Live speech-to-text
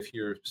If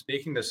you're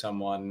speaking to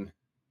someone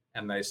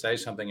and they say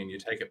something and you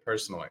take it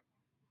personally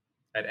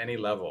at any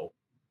level,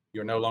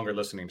 you're no longer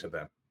listening to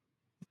them.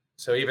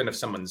 So even if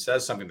someone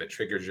says something that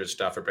triggers your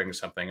stuff or brings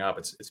something up,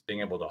 it's being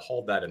able to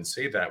hold that and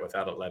see that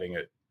without it letting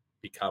it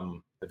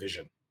become the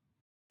vision.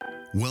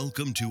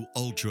 Welcome to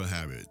Ultra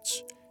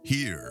Habits.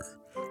 Here,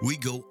 we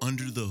go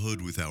under the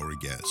hood with our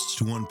guests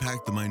to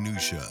unpack the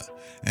minutia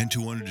and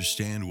to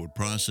understand what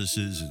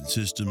processes and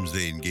systems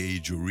they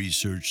engage or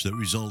research that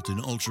result in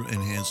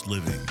ultra-enhanced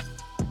living.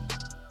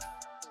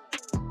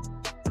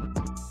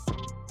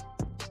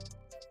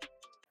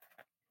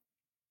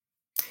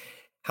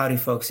 Howdy,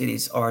 folks. It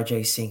is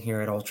RJ Singh here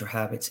at Ultra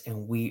Habits,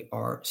 and we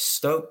are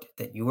stoked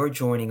that you are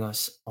joining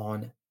us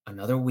on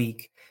another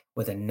week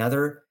with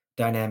another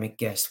dynamic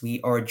guest.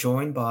 We are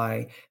joined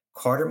by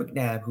Carter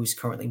McNabb, who's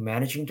currently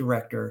Managing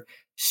Director,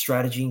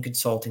 Strategy and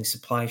Consulting,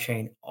 Supply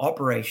Chain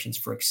Operations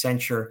for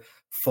Accenture,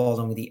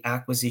 following the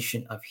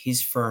acquisition of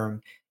his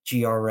firm,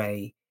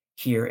 GRA,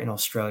 here in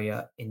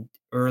Australia in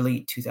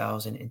early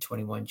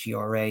 2021.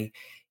 GRA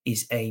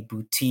is a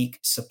boutique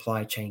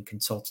supply chain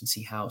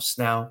consultancy house.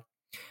 Now,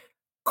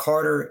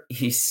 Carter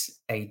is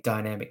a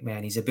dynamic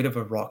man. He's a bit of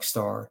a rock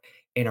star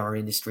in our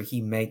industry.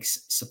 He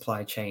makes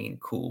supply chain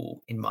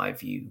cool, in my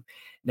view.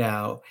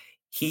 Now,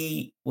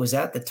 he was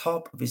at the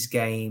top of his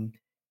game.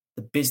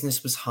 The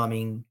business was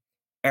humming.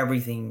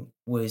 Everything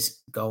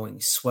was going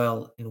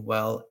swell and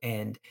well,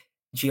 and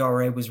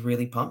GRA was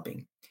really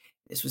pumping.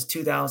 This was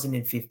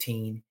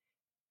 2015.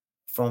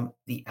 From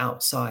the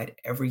outside,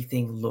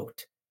 everything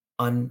looked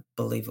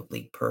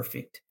unbelievably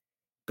perfect.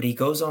 But he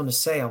goes on to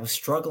say, I was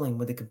struggling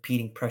with the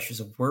competing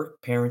pressures of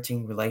work,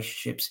 parenting,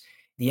 relationships,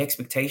 the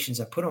expectations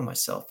I put on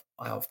myself.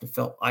 I often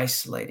felt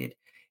isolated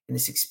in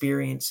this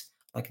experience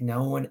like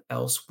no one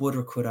else would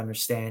or could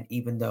understand,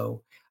 even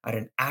though I had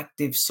an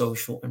active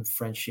social and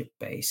friendship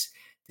base.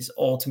 This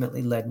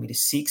ultimately led me to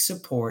seek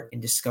support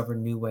and discover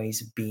new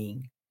ways of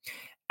being.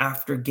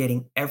 After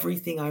getting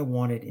everything I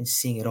wanted and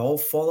seeing it all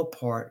fall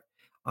apart,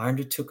 I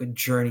undertook a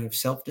journey of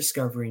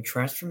self-discovery and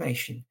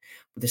transformation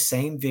with the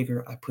same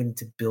vigor I put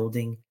into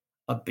building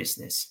a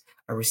business.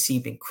 I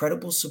received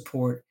incredible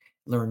support,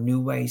 learned new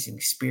ways, and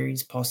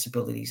experienced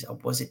possibilities I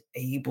wasn't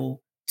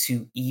able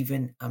to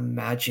even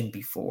imagine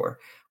before.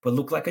 What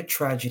looked like a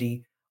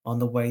tragedy on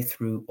the way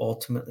through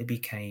ultimately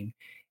became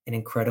an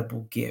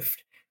incredible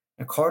gift.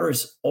 Now, Carter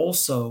is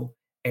also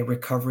a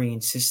recovery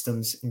and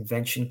systems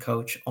invention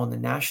coach on the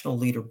national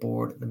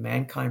leaderboard of the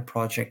Mankind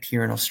Project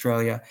here in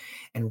Australia,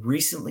 and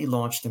recently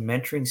launched a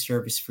mentoring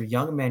service for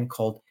young men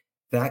called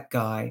That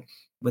Guy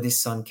with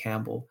his son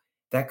Campbell.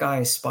 That Guy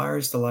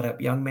aspires to light up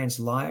young men's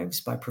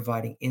lives by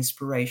providing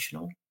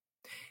inspirational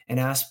and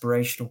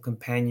aspirational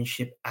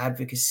companionship,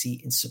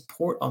 advocacy, and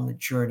support on the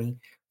journey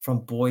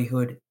from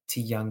boyhood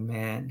to young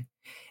man.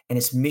 And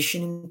its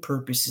mission and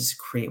purpose is to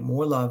create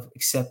more love,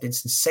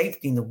 acceptance, and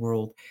safety in the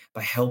world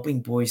by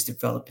helping boys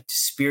develop into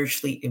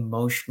spiritually,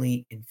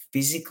 emotionally, and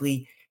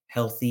physically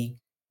healthy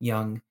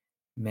young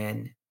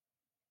men.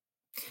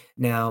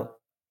 Now,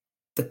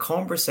 the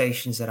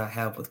conversations that I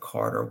have with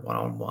Carter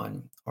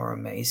one-on-one are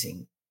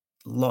amazing.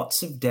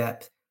 Lots of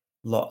depth,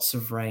 lots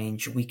of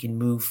range. We can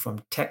move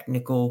from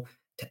technical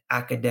to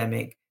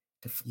academic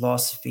to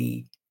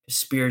philosophy to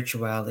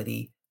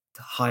spirituality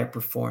to high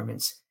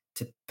performance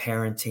to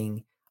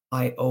parenting.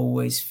 I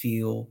always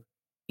feel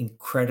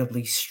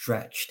incredibly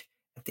stretched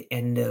at the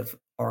end of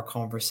our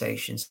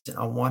conversations. And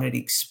I wanted to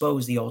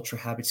expose the Ultra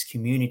Habits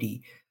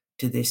community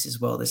to this as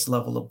well, this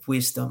level of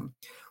wisdom.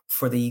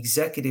 For the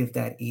executive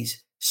that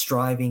is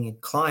striving and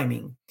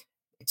climbing,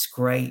 it's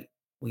great.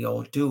 We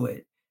all do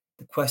it.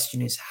 The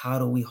question is, how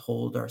do we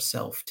hold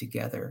ourselves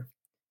together?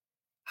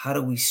 How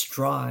do we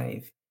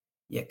strive,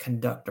 yet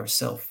conduct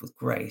ourselves with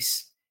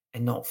grace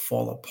and not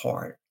fall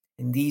apart?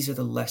 And these are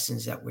the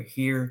lessons that we're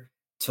here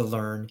to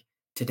learn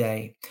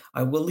today.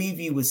 I will leave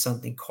you with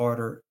something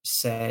Carter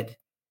said.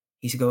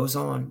 He goes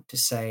on to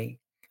say,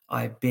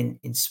 I've been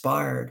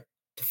inspired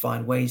to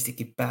find ways to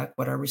give back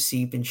what I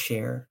received and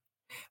share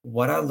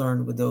what I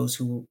learned with those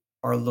who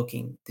are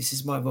looking. This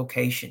is my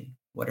vocation,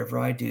 whatever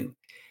I do,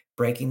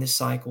 breaking the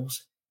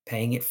cycles,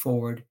 paying it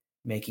forward,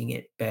 making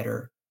it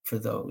better for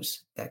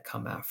those that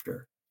come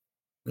after.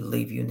 We'll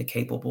leave you in the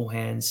capable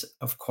hands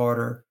of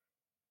Carter.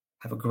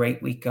 Have a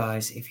great week,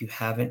 guys. If you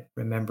haven't,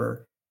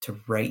 remember to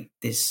rate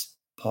this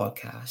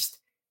podcast.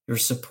 Your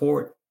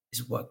support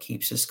is what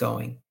keeps us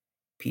going.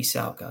 Peace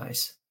out,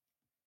 guys.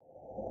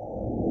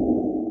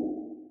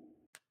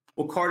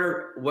 Well,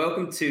 Carter,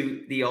 welcome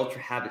to the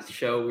Ultra Habits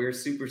Show. We're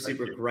super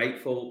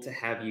grateful to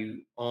have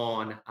you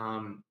on.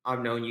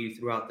 I've known you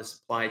throughout the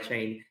supply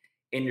chain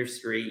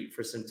industry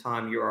for some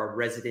time. You're our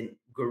resident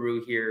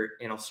guru here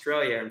in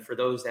Australia. And for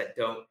those that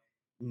don't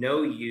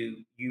know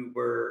you, you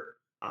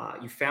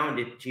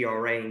founded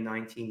GRA in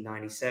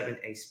 1997,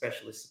 a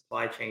specialist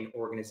supply chain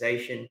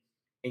organization,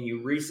 and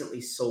you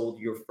recently sold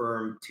your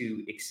firm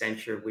to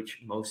Accenture, which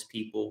most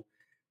people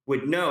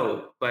would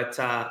know. But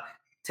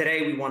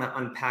today we want to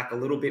unpack a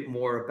little bit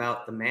more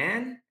about the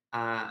man.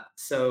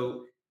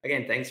 So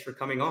again, thanks for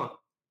coming on.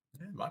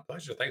 Yeah, my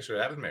pleasure. Thanks for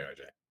having me,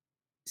 RJ.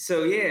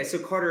 So yeah, so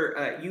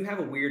Carter, you have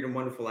a weird and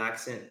wonderful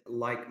accent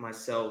like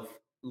myself.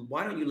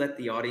 Why don't you let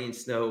the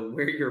audience know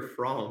where you're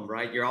from,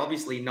 right? You're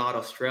obviously not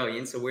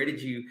Australian, so where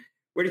did you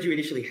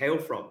initially hail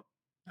from?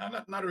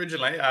 No, not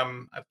originally.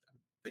 I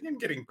think I'm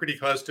getting pretty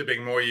close to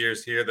being more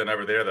years here than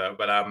over there, though.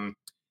 But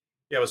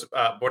yeah, I was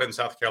born in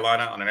South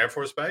Carolina on an Air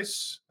Force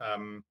base,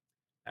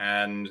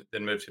 and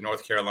then moved to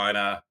North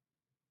Carolina,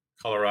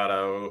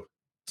 Colorado,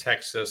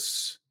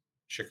 Texas,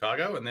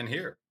 Chicago, and then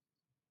here.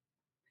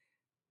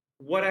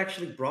 What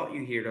actually brought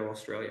you here to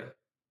Australia?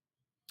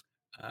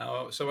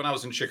 So when I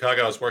was in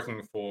Chicago, I was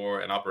working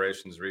for an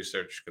operations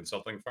research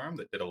consulting firm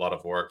that did a lot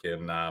of work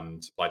in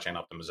supply chain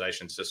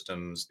optimization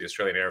systems. The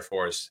Australian Air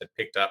Force had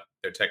picked up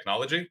their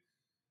technology,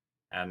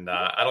 and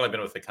I'd only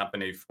been with the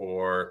company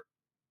for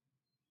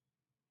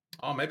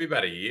maybe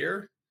about a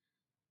year.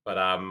 But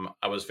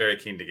I was very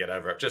keen to get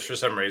over it. Just for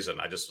some reason,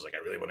 I just was like,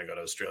 I really want to go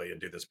to Australia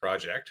and do this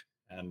project.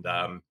 And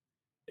Mhm.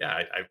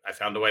 yeah, I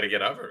found a way to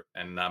get over it.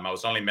 And I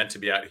was only meant to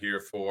be out here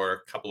for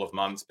a couple of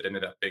months, but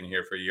ended up being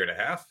here for a year and a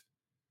half.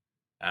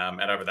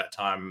 And over that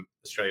time,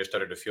 Australia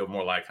started to feel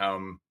more like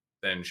home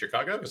than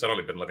Chicago, because I'd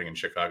only been living in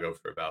Chicago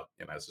for about,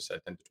 as I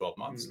said, 10 to 12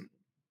 months. And Mm.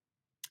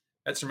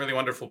 met some really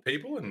wonderful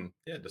people and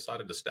yeah,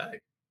 decided to stay.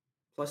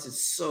 Plus,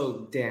 it's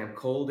so damn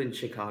cold in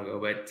Chicago,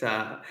 but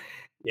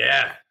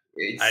Yeah.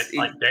 I it's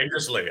like it.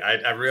 dangerously.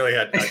 I really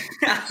had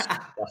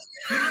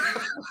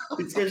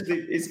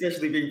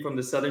Especially being from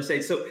the southern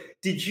states. So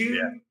did yeah.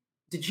 you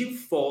did you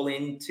fall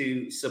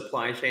into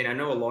supply chain? I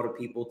know a lot of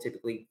people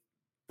typically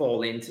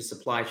fall into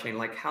supply chain.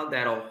 Like how'd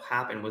that all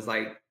happen? Was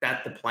like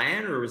that the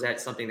plan or was that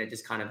something that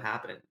just kind of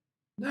happened?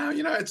 No,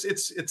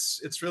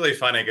 it's really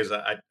funny because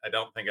I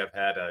don't think I've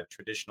had a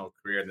traditional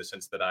career in the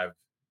sense that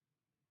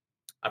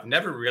I've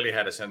never really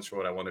had a sense for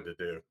what I wanted to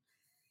do.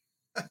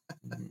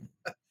 Mhm.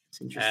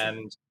 It's interesting.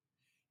 And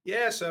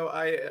yeah, so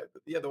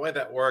yeah, the way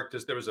that worked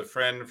is there was a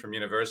friend from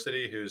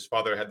university whose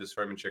father had this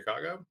firm in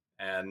Chicago,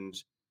 and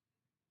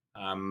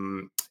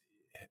um,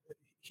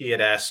 he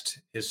had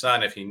asked his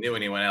son if he knew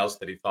anyone else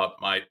that he thought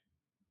might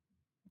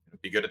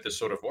be good at this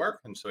sort of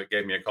work, and so he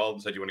gave me a call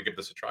and said, "You want to give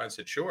this a try?" I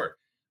said, "Sure."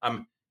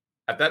 Um,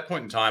 at that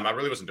point in time, I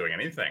really wasn't doing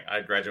anything.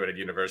 I graduated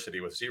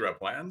university with zero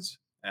plans,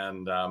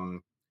 and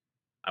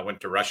I went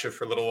to Russia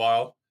for a little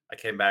while. I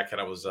came back and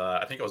I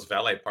think I was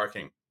valet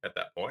parking at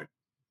that point.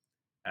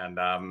 And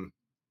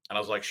I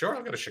was like, sure,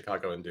 I'll go to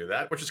Chicago and do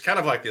that, which is kind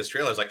of like the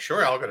Australia. I was like,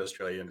 sure, I'll go to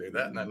Australia and do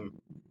that. And then,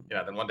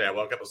 then one day I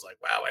woke up, I was like,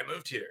 wow, I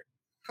moved here.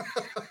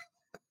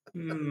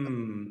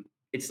 Hmm.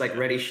 It's like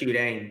ready, shoot,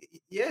 aim.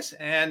 Yes,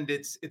 and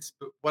it's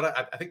what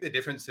I think the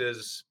difference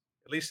is.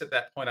 At least at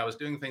that point, I was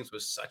doing things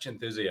with such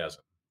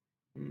enthusiasm.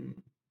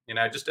 Mm.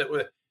 Just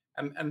with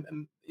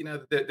and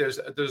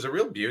there's a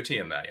real beauty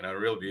in that. A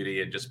real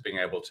beauty in just being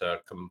able to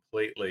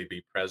completely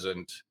be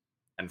present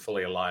and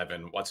fully alive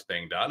in what's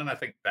being done. And I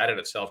think that in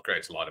itself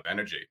creates a lot of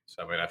energy.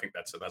 So I mean, I think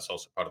that's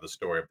also part of the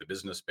story of the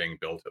business being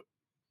built.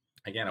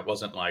 Again, it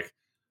wasn't like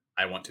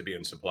I want to be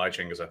in supply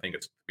chain because I think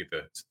it's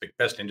the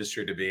best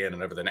industry to be in,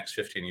 and over the next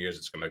 15 years,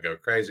 it's going to go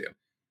crazy. And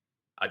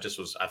I just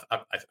was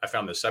I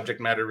found the subject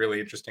matter really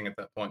interesting at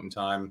that point in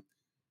time.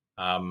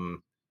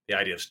 Um, the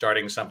idea of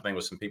starting something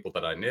with some people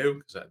that I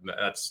knew,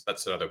 because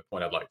that's another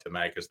point I'd like to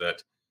make is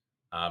that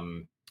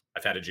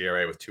I've had a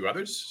GRA with two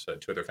others, so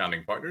two other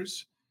founding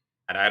partners,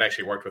 and I had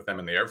actually worked with them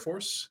in the Air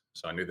Force,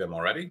 so I knew them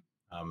already.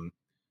 Um,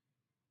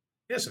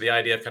 yeah, so the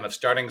idea of kind of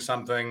starting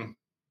something,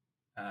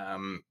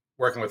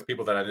 working with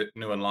people that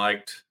knew and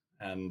liked,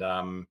 and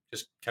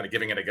just kind of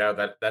giving it a go,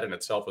 that in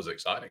itself was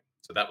exciting.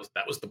 So that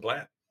was the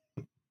plan.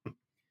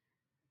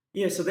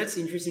 Yeah, so that's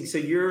interesting. So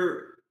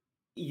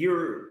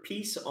your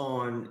piece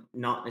on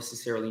not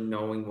necessarily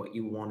knowing what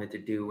you wanted to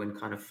do and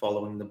kind of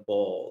following the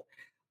ball,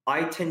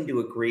 I tend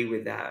to agree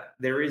with that.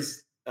 There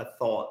is a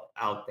thought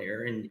out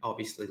there and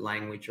obviously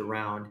language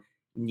around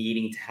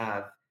needing to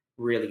have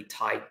really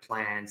tight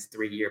plans,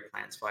 3-year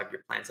plans,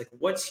 5-year plans. Like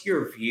what's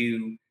your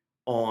view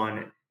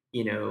on,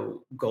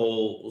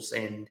 goals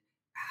and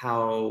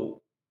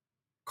how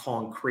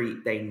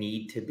concrete they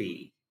need to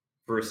be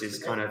It's a versus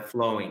great, kind of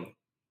flowing?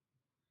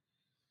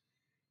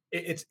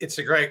 it's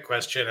a great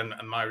question,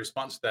 and my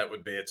response to that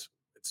would be it's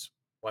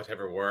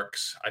whatever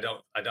works. I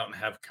don't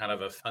have kind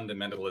of a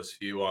fundamentalist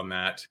view on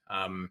that.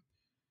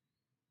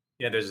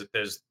 Yeah, there's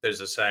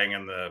a saying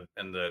in the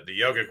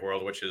yogic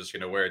world, which is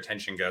where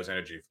attention goes,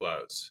 energy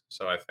flows.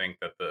 So I think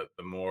that the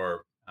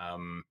more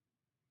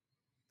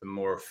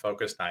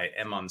focused I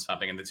am on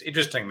something, and it's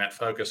interesting that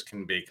focus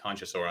can be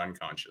conscious or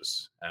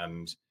unconscious.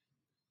 And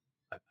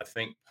I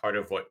think part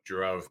of what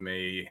drove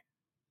me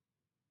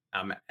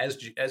as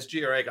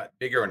GRA got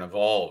bigger and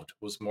evolved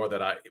was more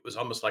that it was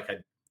almost like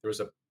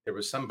there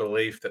was some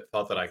belief that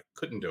thought that I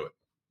couldn't do it.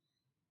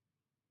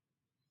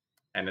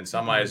 And in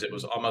some ways, it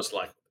was Mhm. almost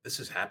like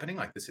this is happening,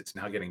 like this. It's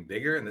now getting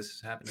bigger, and this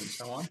is happening, and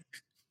so on.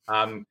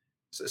 Um,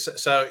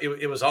 so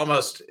it was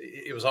almost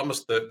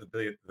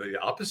the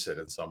opposite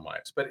in some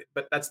ways. But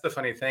that's the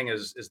funny thing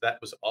is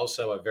that was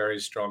also a very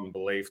strong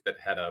belief that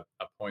had a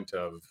point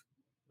of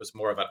was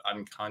more of an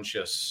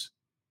unconscious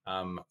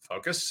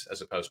focus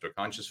as opposed to a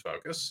conscious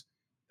focus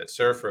that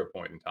serve for a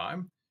point in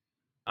time.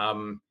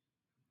 Um,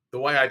 the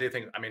way I do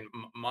things, I mean,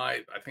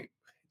 I think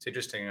it's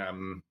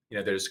interesting.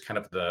 There's kind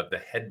of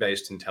the head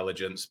based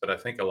intelligence, but I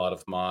think a lot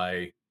of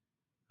my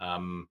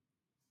um,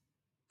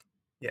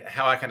 yeah,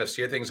 how I kind of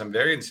steer things, I'm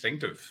very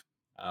instinctive.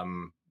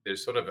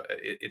 There's sort of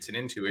it's an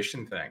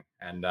intuition thing,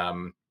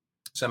 and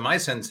so my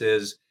sense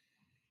is,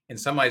 in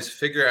some ways,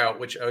 figure out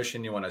which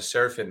ocean you want to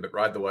surf in, but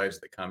ride the waves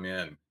that come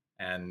in,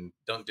 and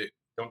don't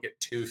get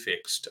too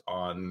fixed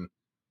on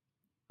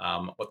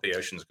what the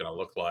ocean's going to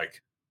look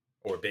like,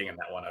 or being in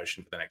that one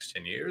ocean for the next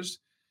 10 years.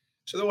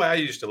 So the way I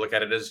used to look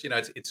at it is,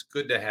 it's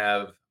good to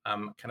have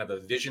kind of a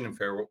vision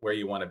for where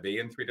you want to be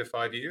in 3 to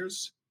 5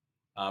 years.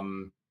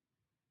 Um,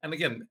 and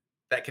again,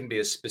 that can be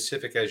as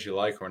specific as you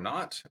like or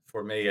not.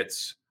 For me,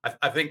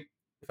 I think,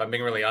 if I'm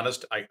being really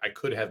honest, I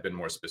could have been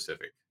more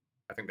specific.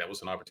 I think that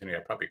was an opportunity.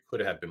 I probably could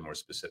have been more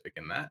specific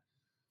in that.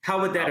 How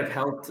would that Um, have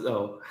helped,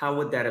 though? How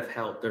would that have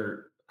helped,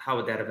 or how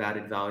would that have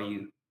added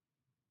value?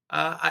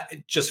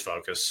 just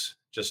focus,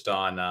 just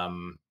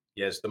on,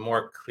 yes, the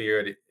more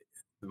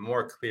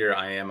clear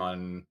I am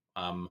on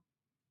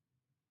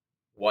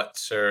what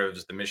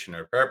serves the mission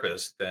or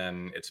purpose,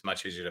 then it's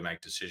much easier to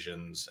make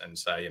decisions and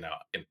say,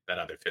 that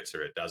either fits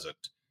or it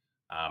doesn't.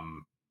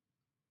 Um,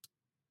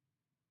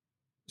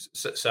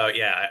 so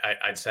yeah,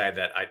 I'd say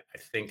that I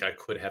think I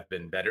could have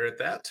been better at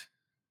that.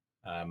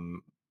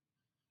 Um,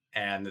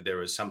 and there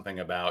was something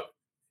about,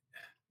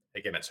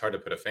 again, it's hard to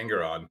put a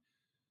finger on,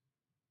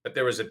 but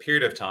there was a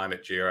period of time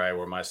at GRI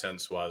where my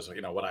sense was,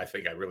 what I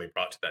think I really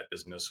brought to that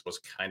business was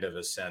kind of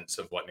a sense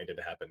of what needed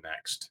to happen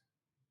next.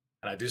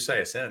 And I do say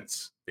a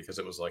sense, because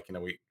it was like, I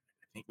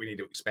think we need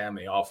to expand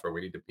the offer.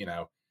 We need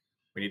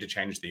to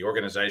change the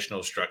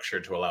organizational structure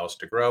to allow us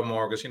to grow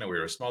more, because, we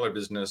were a smaller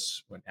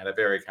business, had a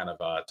very kind of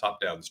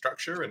top down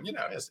structure. And,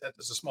 as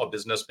a small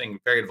business, being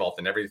very involved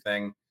in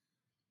everything,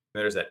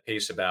 there's that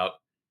piece about,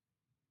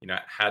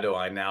 how do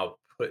I now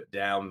put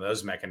down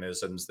those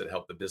mechanisms that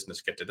help the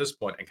business get to this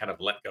point and kind of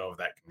let go of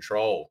that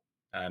control,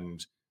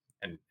 and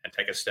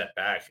take a step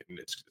back. And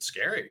it's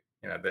scary.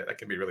 That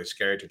can be really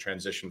scary, to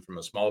transition from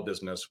a small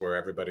business where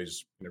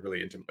everybody's,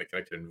 really intimately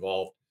connected and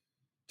involved,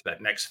 to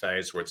that next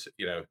phase where it's,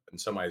 in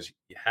some ways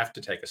you have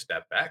to take a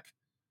step back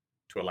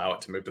to allow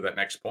it to move to that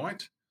next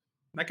point.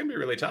 And that can be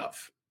really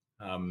tough.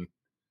 Um,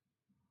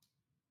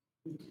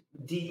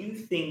 Do you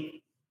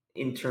think,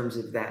 in terms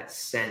of that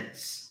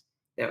sense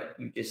that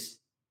you just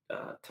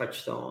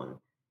touched on,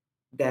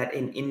 that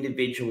an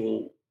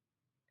individual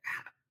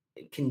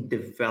can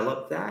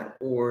develop that,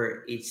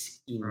 or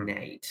it's Mm.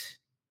 innate?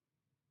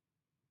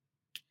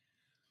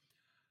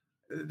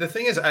 The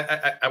thing is,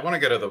 I want to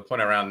go to the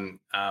point around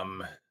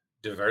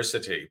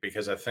diversity,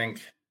 because I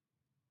think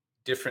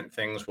different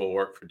things will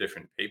work for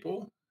different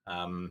people.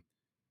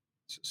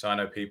 So I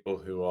know people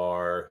who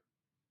are,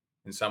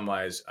 in some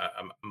ways,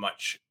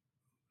 much,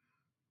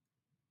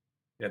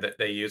 that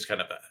they use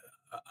kind of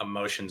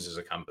emotions as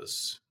a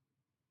compass.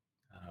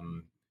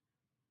 Um,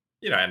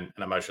 and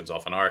emotions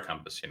often are a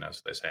compass.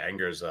 So they say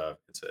anger is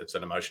it's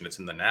an emotion. It's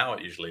in the now.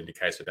 It usually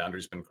indicates a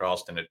boundary's been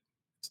crossed, and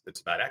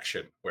it's about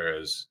action.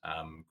 Whereas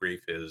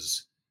grief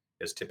is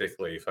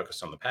typically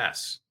focused on the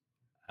past,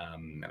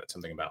 and it's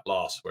something about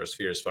loss. Whereas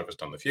fear is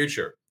focused on the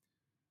future.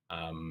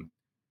 Um,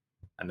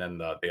 and then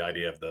the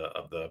idea of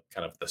the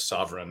kind of the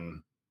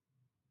sovereign,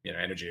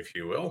 energy, if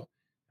you will,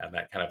 and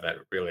that kind of that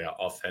really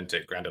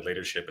authentic, grounded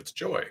leadership. It's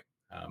joy,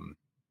 um,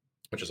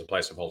 which is a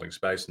place of holding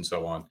space and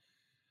so on.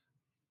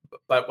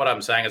 But what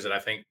I'm saying is that I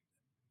think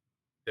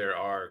there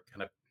are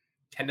kind of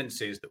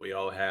tendencies that we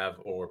all have,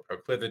 or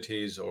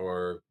proclivities,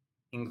 or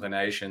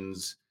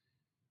inclinations.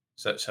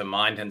 So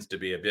mine tends to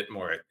be a bit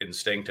more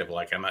instinctive.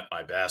 Like, I'm at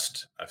my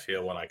best, I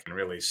feel, when I can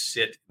really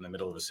sit in the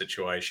middle of a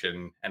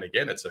situation. And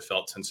again, it's a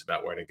felt sense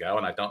about where to go,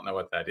 and I don't know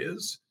what that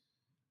is.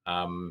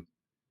 Um,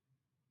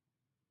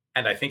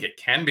 and I think it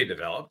can be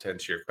developed, to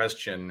answer your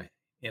question,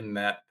 in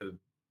that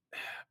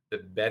the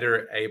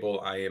better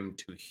able I am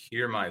to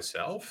hear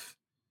myself,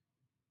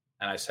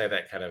 and I say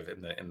that kind of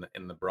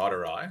in the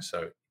broader eye.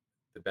 So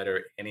the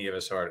better any of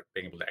us are at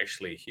being able to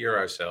actually hear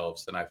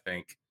ourselves, then I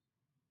think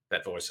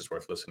that voice is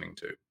worth listening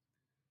to.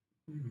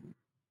 Mhm.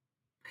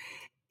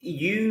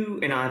 You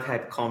and I've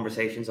had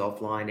conversations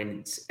offline, and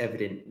it's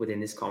evident within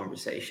this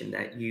conversation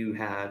that you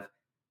have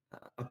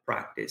a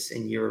practice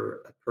and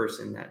you're a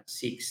person that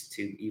seeks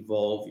to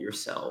evolve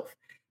yourself.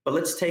 But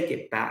let's take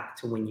it back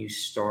to when you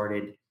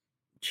started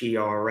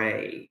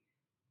GRA,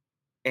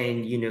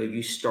 and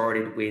you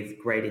started with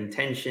great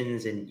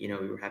intentions, and you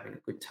were having a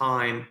good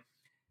time.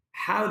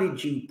 How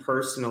did you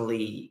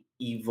personally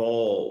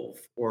evolve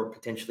or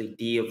potentially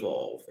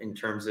de-evolve in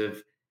terms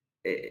of,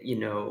 you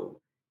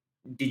know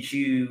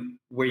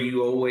were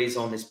you always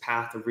on this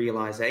path of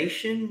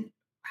realization?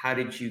 How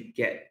did you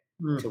get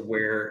Mm. to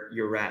where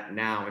you're at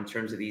now in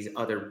terms of these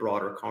other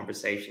broader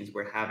conversations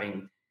we're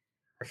having,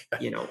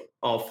 Yeah.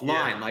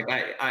 offline? Like,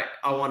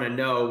 I want to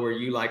know, were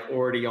you like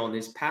already on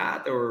this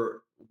path,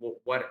 or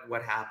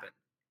what happened?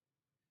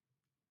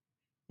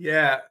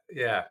 Yeah.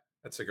 Yeah.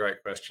 That's a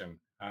great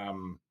question.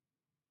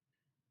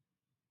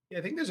 Yeah,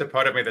 I think there's a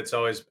part of me that's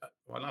always,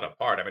 well, not a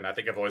part. I mean, I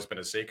think I've always been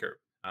a seeker.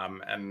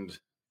 And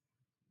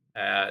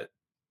uh,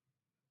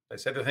 I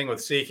said the thing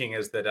with seeking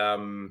is that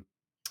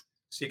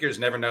seekers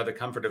never know the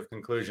comfort of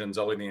conclusions,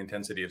 only the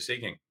intensity of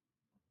seeking.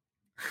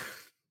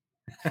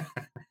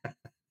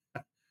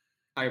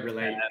 I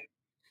relate.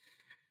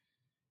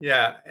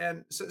 Yeah,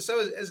 and so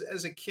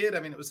as a kid,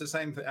 I mean, it was the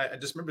same thing. I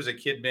just remember as a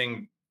kid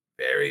being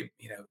very,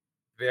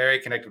 very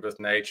connected with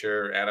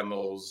nature,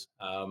 animals.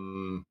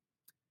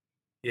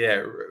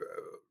 Yeah,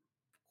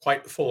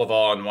 quite full of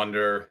awe and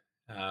wonder.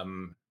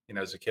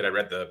 As a kid, I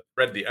read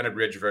the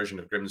unabridged version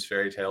of Grimm's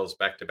fairy tales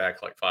back to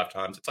back like 5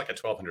 times. It's like a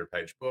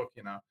 1,200-page book,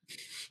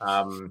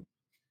 um,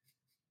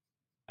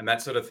 and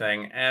that sort of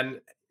thing.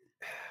 And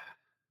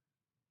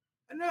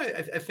I don't know.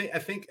 I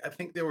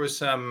think there was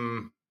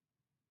some,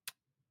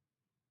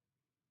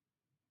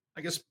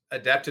 I guess,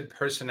 adapted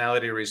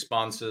personality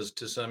responses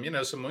to some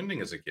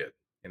wounding as a kid.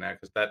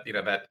 Because that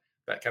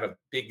kind of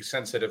big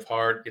sensitive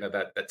heart,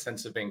 that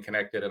sense of being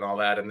connected and all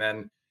that. And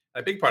then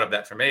a big part of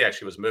that for me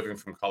actually was moving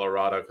from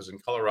Colorado, because in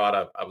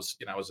Colorado I was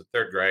a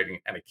third grade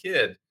and a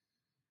kid,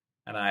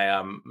 and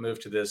I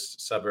moved to this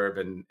suburb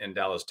in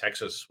Dallas,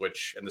 Texas,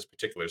 which in this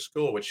particular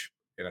school, which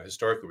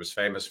historically was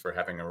famous for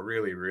having a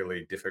really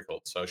really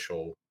difficult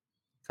social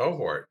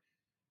cohort.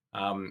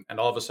 And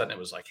all of a sudden, it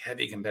was like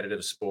heavy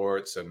competitive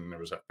sports, and there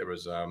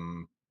was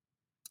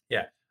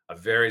yeah, a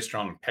very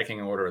strong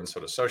pecking order and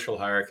sort of social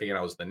hierarchy. And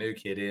I was the new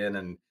kid in,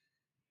 and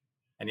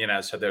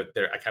so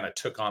there I kind of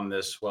took on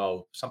this.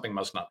 Well, something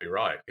must not be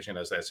right, because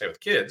as they say with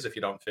kids, if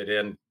you don't fit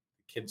in,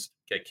 a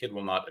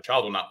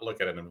child will not look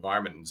at an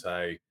environment and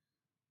say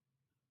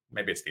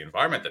maybe it's the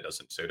environment that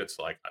doesn't suit. It's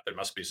like there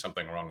must be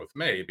something wrong with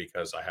me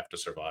because I have to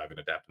survive and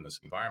adapt in this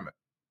environment.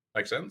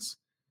 Make sense?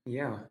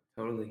 Yeah,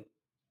 totally.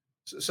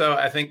 So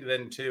I think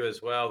then too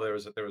as well there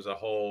was a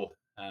whole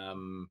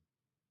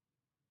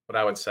what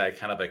I would say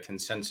kind of a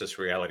consensus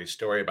reality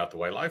story about the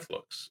way life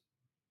looks.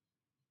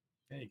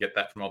 Yeah, you get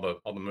that from all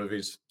the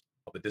movies,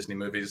 all the Disney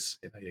movies.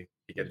 You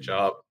get a Mhm.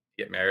 job,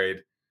 you get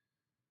married.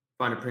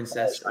 Find a Always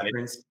princess or funny.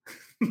 prince.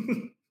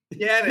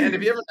 Yeah, and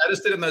have you ever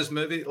noticed it in those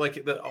movies?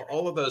 Like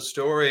all of those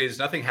stories,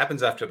 nothing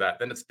happens after that.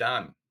 Then it's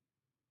done.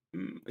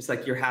 It's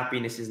like your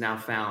happiness is now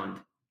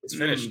found. It's Mm,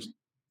 finished.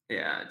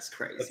 yeah, it's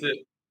That's crazy.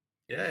 it.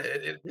 Yeah,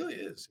 it really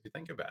is if you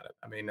think about it.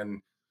 I mean,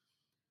 and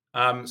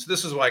so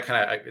this is why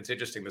it's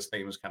interesting. This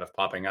theme is kind of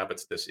popping up.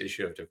 It's this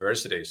issue of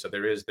diversity. So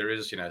there is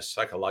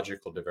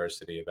psychological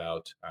diversity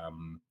about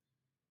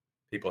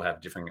people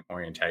have different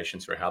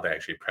orientations for how they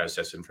actually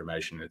process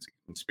information and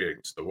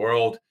experience the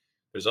world.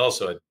 There's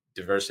also a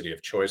diversity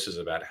of choices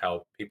about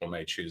how people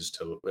may choose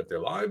to live their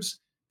lives.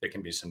 There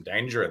can be some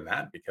danger in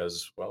that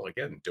because, well,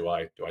 again, do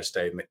I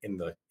stay in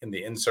the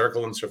in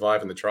circle and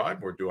survive in the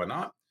tribe, or do I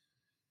not?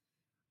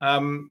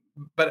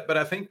 But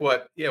I think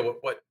what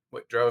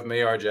drove me,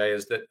 RJ,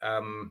 is that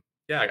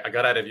yeah, I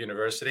got out of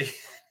university.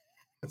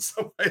 In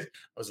some ways,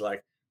 I was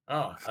like,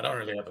 oh, I don't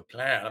really have a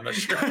plan. I'm not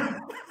sure.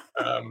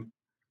 Um,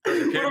 I was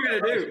a kid. What are we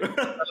gonna I was do?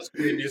 trying to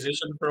be a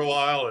musician for a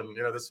while, and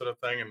this sort of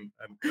thing. And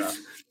I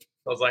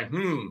was like,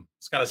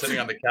 it's kind of sitting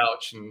on the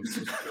couch, and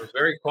it was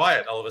very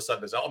quiet. All of a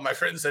sudden, all my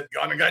friends had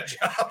gone and got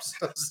jobs.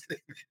 I was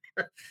sitting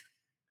there.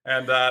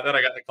 And then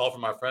I got the call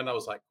from my friend. I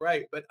was like,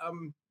 great, but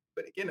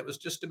again, it was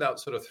just about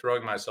sort of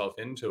throwing myself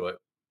into it.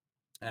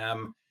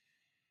 Um,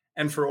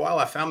 and for a while,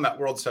 I found that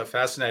world so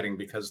fascinating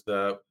because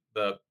the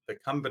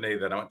company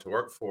that I went to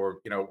work for,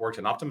 worked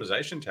in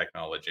optimization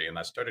technology, and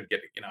I started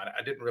getting,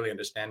 I didn't really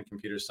understand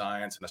computer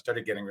science, and I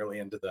started getting really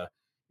into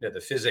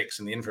the physics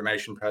and the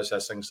information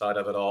processing side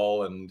of it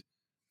all, and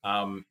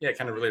yeah,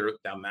 kind of really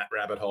went down that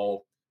rabbit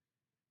hole.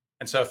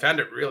 And so I found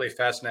it really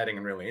fascinating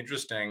and really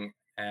interesting,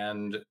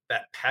 and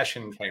that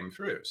passion came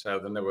through. So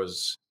then there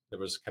was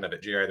kind of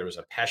at GRI, there was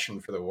a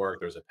passion for the work,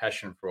 there was a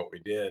passion for what we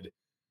did,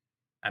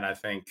 and I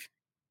think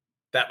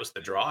that was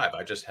the drive.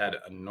 I just had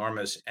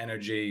enormous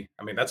energy.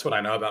 I mean, that's what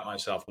I know about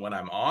myself when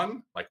I'm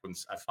on. Like when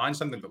I find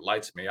something that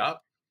lights me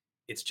up,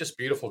 it's just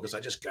beautiful because I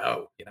just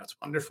go. It's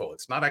wonderful.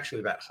 It's not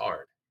actually that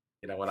hard.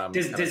 When I'm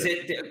Does kind of does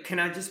it? Can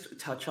I just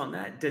touch on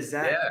that?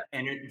 yeah,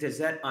 Does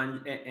that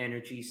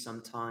energy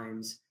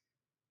sometimes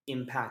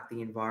impact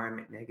the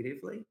environment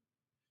negatively?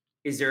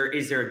 Is there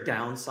a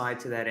downside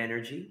to that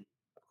energy?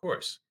 of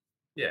course.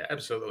 Yeah,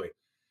 absolutely.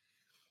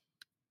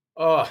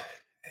 Oh,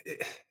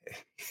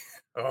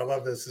 oh, I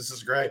love this. This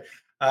is great.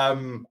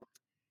 Um,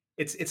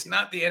 it's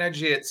not the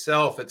energy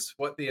itself; it's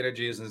what the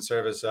energy is in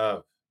service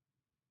of.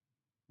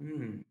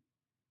 Mm,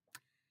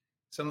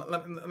 So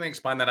let me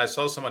explain that. I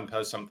saw someone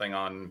post something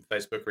on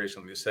Facebook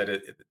recently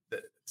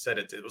that said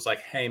it was like,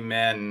 "Hey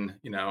men,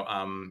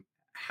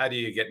 how do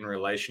you get in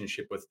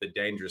relationship with the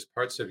dangerous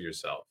parts of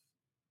yourself?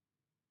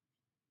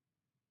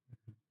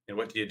 And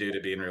what do you do to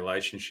be in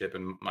relationship?"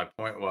 And my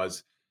point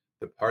was,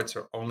 the parts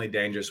are only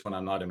dangerous when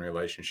I'm not in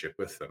relationship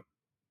with them.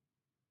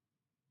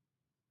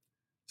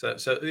 So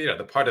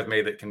the part of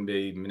me that can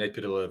be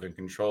manipulative and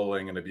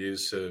controlling and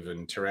abusive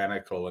and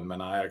tyrannical and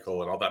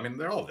maniacal and all that. I mean,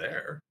 they're all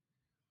there.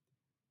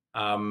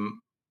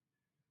 Um,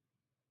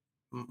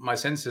 my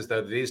sense is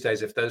though these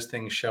days, if those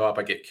things show up,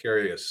 I get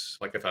curious.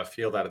 Like if I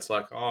feel that, it's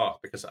like, oh,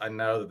 because I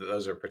know that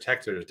those are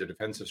protectors, they're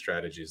defensive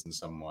strategies in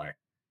some way.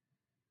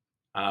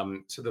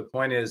 So the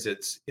point is,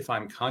 it's if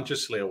I'm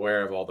consciously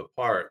aware of all the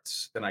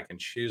parts, then I can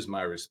choose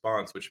my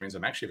response, which means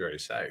I'm actually very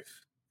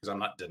safe because I'm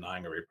not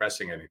denying or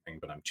repressing anything,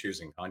 but I'm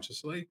choosing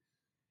consciously.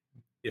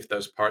 If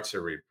those parts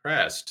are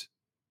repressed,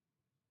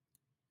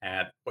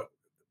 and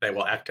they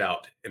will act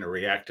out in a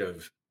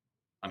reactive,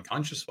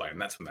 unconscious way,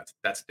 and that's when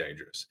that's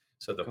dangerous.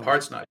 So the Got it.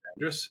 part's not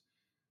dangerous;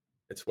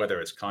 it's whether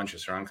it's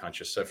conscious or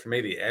unconscious. So for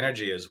me, the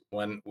energy is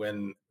when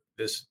the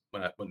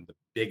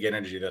big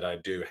energy that I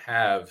do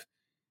have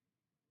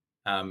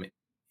um,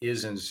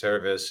 is in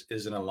service,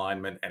 is in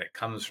alignment, and it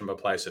comes from a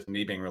place of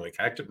me being really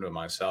connected to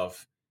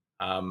myself.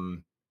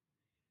 Um,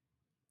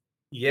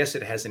 yes,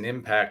 it has an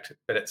impact,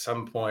 but at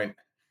some point,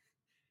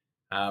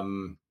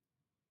 um,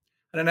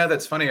 I don't know.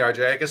 That's funny,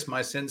 RJ. I guess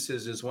my sense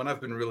is when I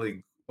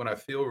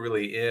feel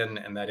really in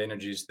and that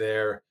energy's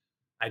there,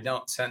 I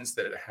don't sense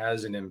that it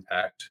has an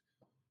impact.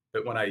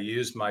 But when I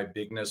use my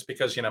bigness,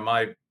 because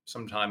my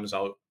sometimes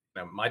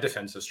my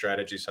defensive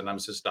strategy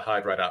sometimes is to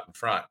hide right out in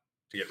front,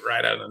 to get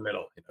right out in the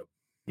middle,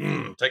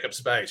 take up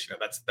space.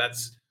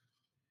 That's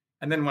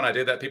and then when I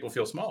do that, people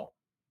feel small.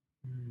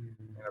 Mm.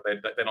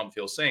 They don't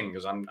feel seen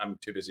because I'm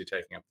too busy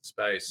taking up the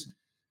space.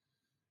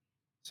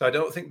 So I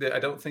don't think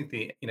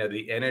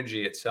the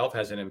energy itself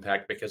has an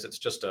impact because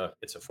it's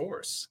a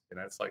force.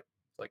 It's like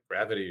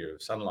gravity or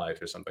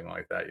sunlight or something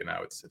like that.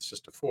 It's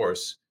just a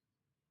force,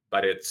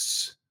 but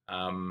it's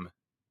and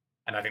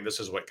I think this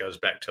is what goes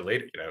back to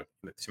later.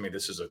 To me,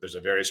 there's a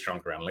very strong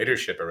around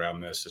leadership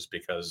around this, is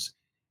because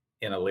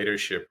in a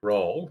leadership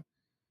role,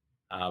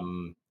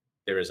 um,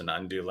 there is an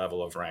undue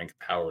level of rank,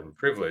 power, and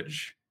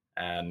privilege,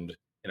 and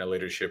in a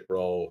leadership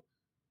role,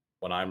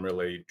 when I'm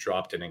really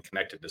dropped in and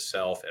connected to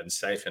self and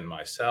safe in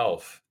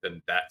myself,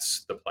 then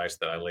that's the place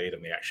that I lead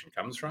and the action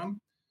comes from.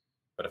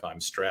 But if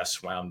I'm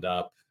stressed, wound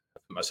up,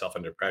 put myself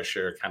under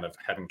pressure, kind of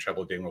having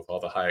trouble dealing with all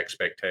the high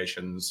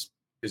expectations,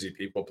 busy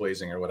people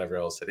pleasing, or whatever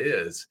else it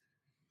is,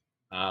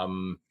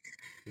 um,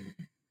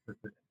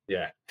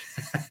 yeah,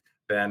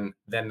 then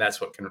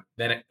that's what can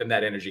then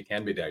that energy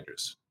can be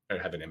dangerous or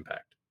have an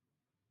impact.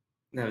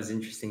 That was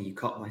interesting. You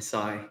caught my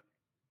sigh.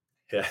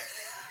 Yeah.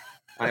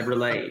 I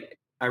relate.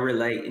 I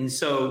relate. And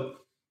so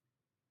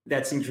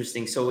that's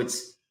interesting. So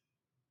it's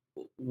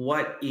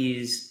what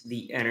is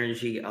the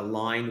energy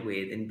aligned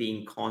with, and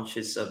being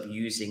conscious of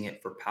using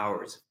it for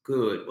powers of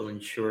good will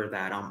ensure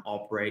that I'm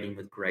operating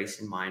with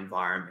grace in my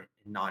environment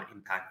and not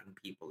impacting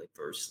people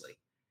adversely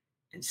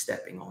and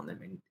stepping on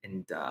them.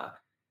 And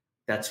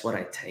that's what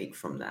I take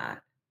from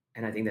that.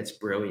 And I think that's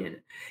brilliant.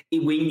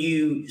 When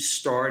you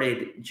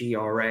started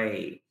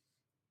GRA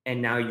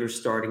and now you're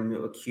starting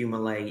to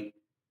accumulate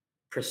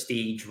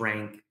prestige,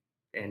 rank,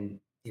 and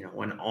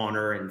and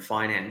honor and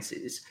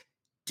finances,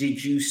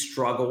 did you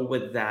struggle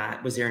with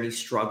that? Was there any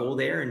struggle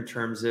there in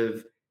terms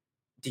of,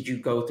 did you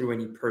go through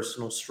any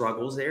personal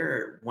struggles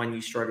there when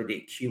you started to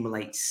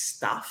accumulate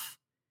stuff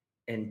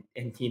and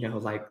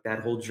like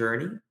that whole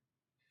journey?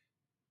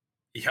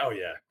 Oh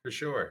yeah, for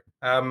sure.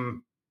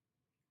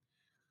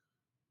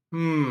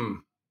 Hmm.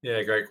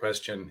 Yeah, great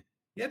question.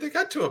 Yeah, they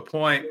got to a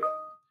point.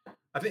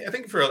 I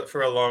think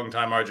for a long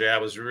time, RJ, I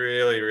was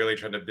really, really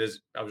trying to busy.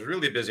 I was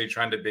really busy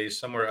trying to be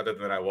somewhere other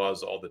than I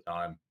was all the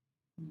time.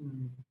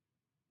 Mm.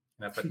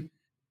 But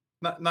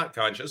not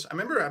conscious. I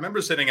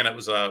remember sitting and it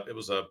was a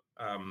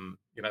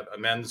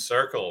men's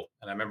circle,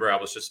 and I remember I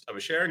was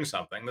sharing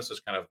something. This is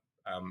kind of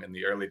in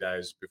the early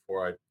days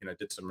before I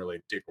did some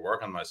really deeper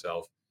work on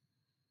myself.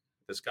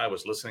 This guy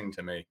was listening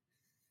to me,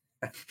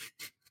 and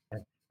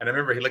I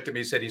remember he looked at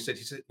me. He said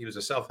he was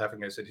a South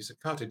African guy. He said,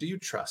 Carter, do you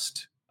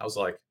trust? I was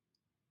like,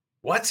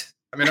 what?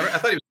 I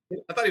thought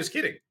he was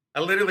kidding. I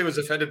literally was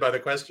offended by the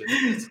question.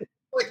 It's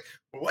like,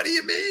 what do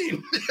you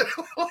mean?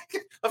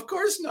 Like, of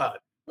course not.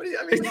 What do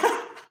you?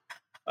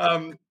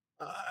 Um,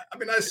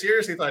 I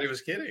seriously thought he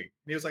was kidding.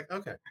 And he was like,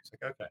 okay. It's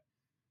like, okay.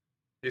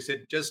 He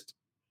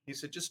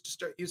said, just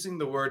start using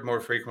the word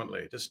more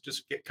frequently.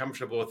 Just get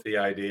comfortable with the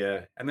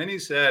idea. And then he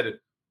said,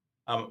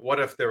 what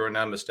if there were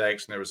no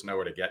mistakes and there was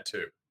nowhere to get to?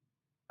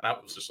 And I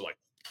was just like,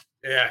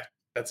 yeah,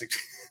 that's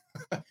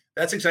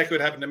that's exactly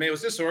what happened to me. It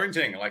was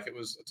disorienting.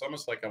 It's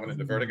almost like I went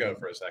into vertigo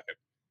for a second.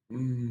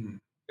 Mm.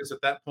 Because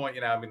at that point,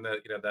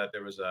 that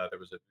there was a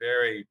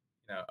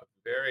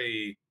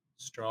very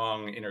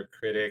strong inner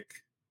critic,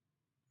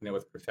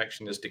 with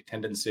perfectionistic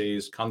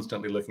tendencies,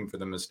 constantly looking for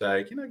the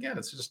mistake. Again,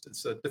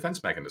 it's a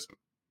defense mechanism.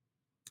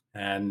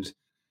 And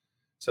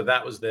so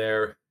that was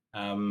there.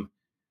 And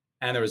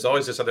there was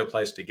always this other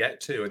place to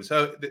get to. And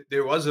so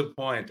there was a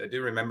point, I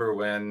do remember,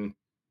 when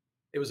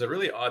it was a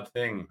really odd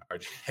thing,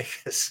 RJ,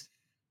 because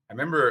I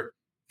remember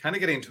kind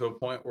of getting to a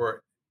point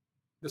where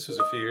this was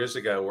a few years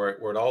ago, where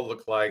it all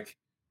looked like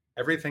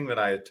everything that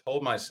I had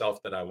told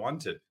myself that I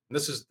wanted. And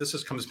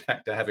this comes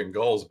back to having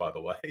goals, by the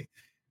way.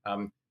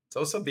 It's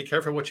also be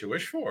careful what you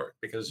wish for,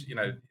 because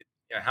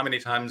how many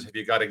times have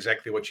you got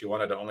exactly what you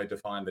wanted only to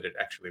find that it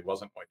actually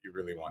wasn't what you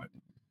really wanted?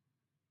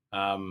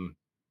 Um,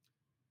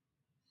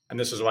 And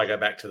this is why I go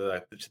back to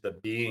the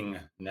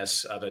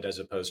beingness of it as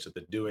opposed to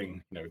the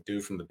doing, do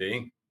from the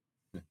being,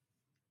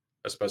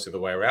 as opposed to the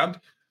way around.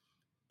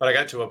 But I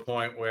got to a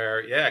point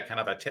where, yeah, kind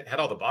of had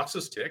all the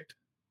boxes ticked,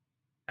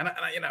 and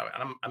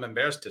I'm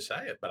embarrassed to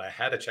say it, but I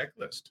had a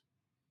checklist.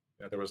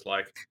 There was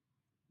like,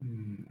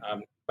 Mm.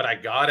 but I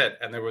got it,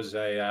 and there was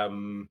I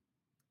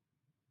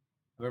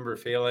remember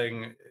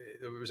feeling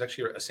it was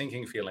actually a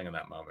sinking feeling in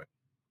that moment.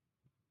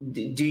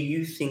 Do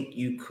you think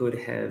you could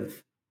have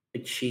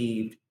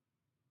achieved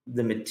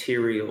the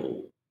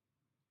material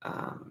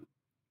um,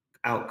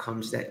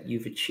 outcomes that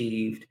you've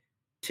achieved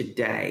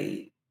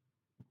today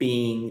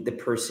being the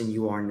person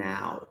you are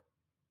now?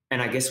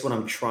 And I guess what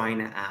I'm trying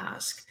to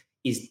ask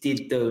is,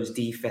 did those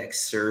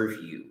defects serve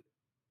you?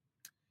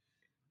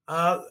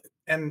 Uh,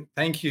 and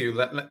thank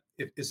you.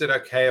 Is it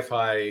okay if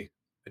I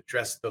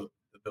address the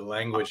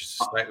language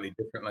Uh, slightly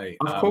differently?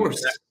 Of And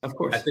course, of I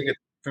course. think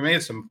for me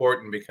it's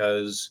important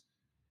because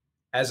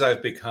as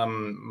I've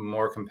become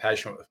more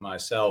compassionate with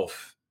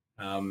myself,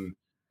 um,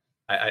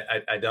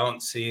 I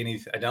don't see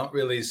anything. I don't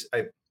really.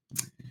 I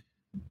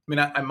mean,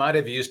 I might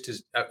have used to.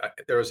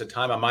 There was a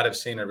time I might have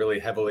seen a really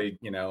heavily,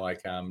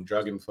 like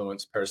drug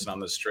influenced person on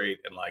the street,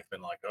 and like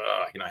been like,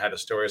 oh, I had a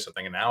story or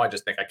something. And now I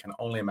just think I can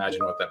only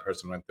imagine what that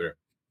person went through.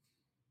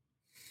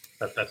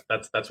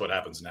 That's what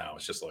happens now.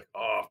 It's just like,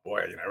 oh boy,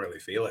 I really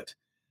feel it.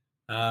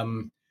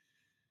 Um,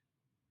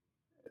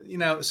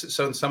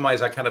 so in some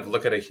ways, I kind of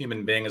look at a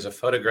human being as a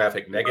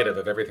photographic negative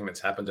of everything that's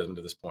happened to them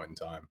to this point in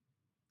time.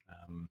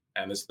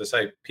 And this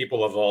say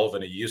people evolve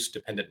in a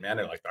use-dependent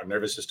manner, like our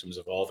nervous systems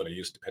evolve in a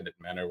use-dependent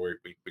manner, where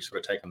we sort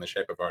of take on the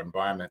shape of our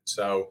environment.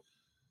 So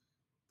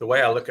the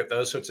way I look at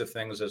those sorts of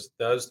things is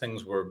those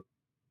things were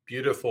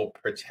beautiful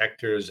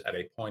protectors at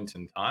a point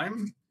in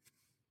time,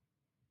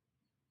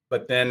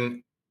 but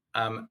then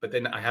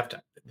I have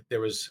to.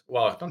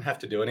 I don't have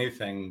to do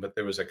anything, but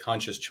there was a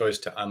conscious choice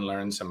to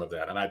unlearn some of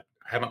that. And I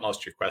haven't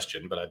lost your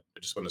question, but I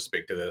just want to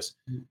speak to this.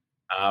 Mm.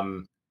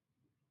 Um,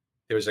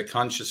 there was a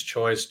conscious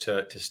choice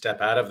to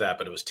step out of that,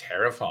 but it was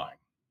terrifying.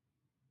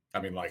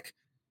 I mean, like,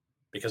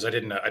 because I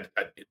didn't know,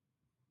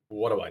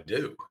 what do I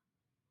do?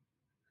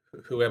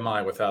 Who am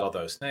I without all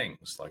those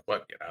things? Like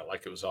what,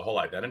 like it was a whole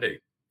identity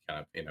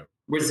kind of.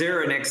 Was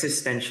there an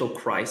existential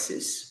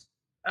crisis?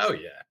 Oh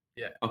yeah,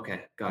 yeah.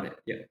 Okay, got it.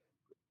 Yeah.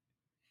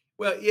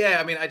 Well, yeah.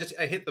 I mean,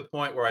 I hit the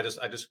point where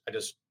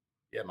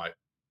yeah,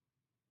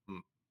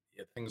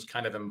 yeah, things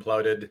kind of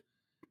imploded.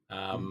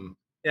 Mm,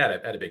 Yeah,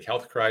 I had a big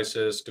health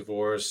crisis,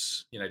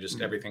 divorce, just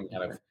mm, everything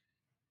kind okay. of.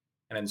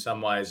 And in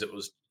some ways, it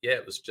was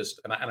just.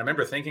 And I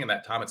remember thinking at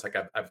that time, it's like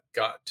I've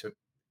got to.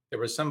 There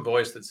was some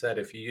voice that said,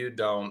 if you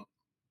don't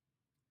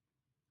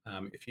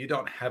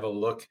have a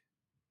look,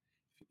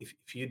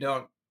 if you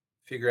don't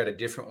figure out a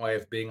different way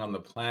of being on the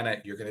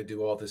planet, you're going to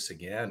do all this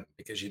again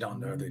because you don't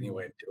know the any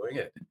way Mm, of doing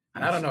it.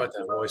 And I I don't know see. what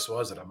that voice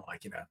was, and I'm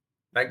like,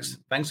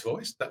 thanks,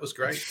 voice. That was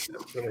great.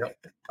 That was really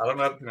helpful. I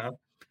don't know.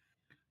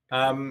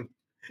 Um,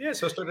 yeah,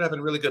 so I started having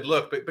a really good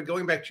look. But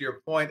going back to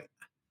your point,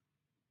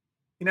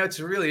 it's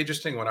a really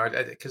interesting one,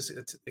 because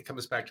it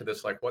comes back to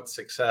this, like, what's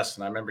success?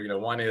 And I remember,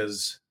 one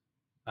is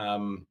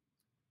um,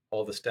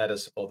 all the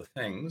status, all the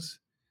things.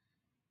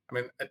 I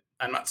mean,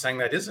 I'm not saying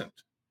that isn't,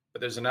 but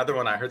there's another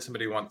one I heard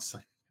somebody once.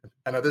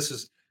 I know this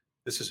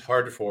is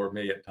hard for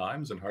me at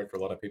times and hard for a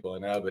lot of people I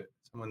know, but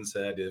someone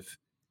said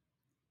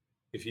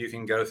if you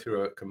can go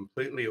through a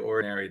completely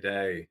ordinary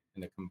day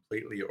in a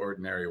completely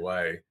ordinary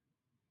way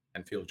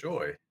and feel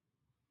joy,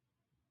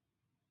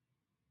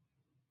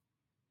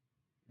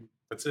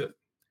 that's it.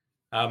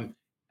 Um,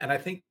 and I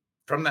think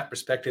from that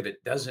perspective,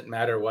 it doesn't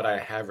matter what I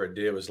have or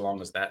do as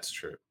long as that's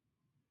true.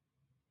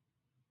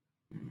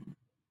 Mm,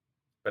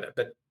 But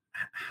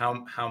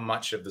how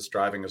much of the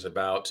striving is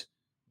about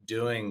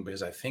doing?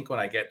 Because I think when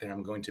I get there,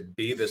 I'm going to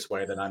be this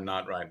way that I'm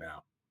not right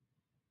now.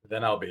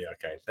 Then I'll be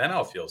okay. Then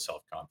I'll feel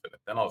self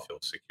confident. Then I'll feel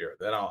secure.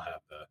 Then I'll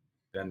have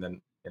then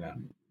mm,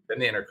 then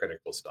the inner critic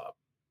will stop.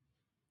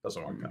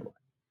 Doesn't work that mm.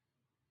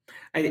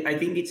 way. I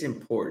think it's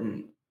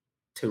important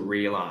to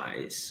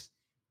realize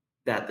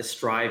that the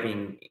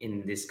striving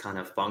in this kind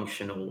of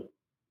functional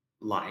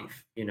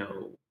life,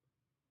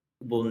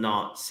 will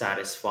not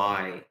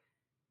satisfy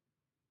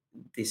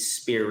this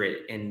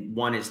spirit, and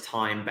one is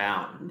time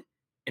bound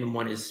and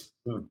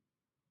Hmm.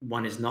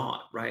 one is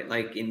not, right?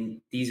 Like,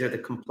 in these are the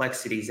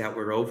complexities that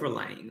we're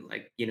overlaying,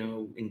 like,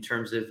 in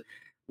terms of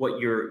what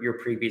your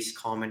previous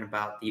comment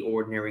about the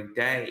ordinary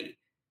day,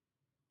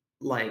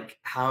 like,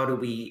 how do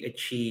we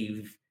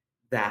achieve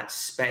that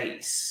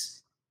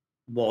space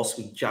whilst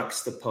we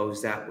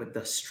juxtapose that with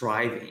the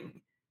striving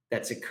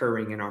that's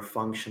occurring in our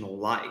functional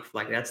life?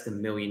 Like, that's the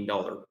 $1 million,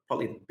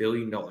 probably the $1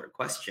 billion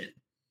question,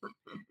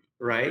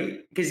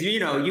 right? Because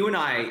you and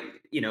I,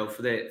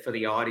 for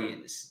the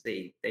audience,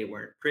 they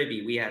weren't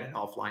privy. We had an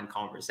offline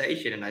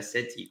conversation, and I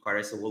said to you, Carter,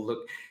 I said, well,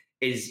 look,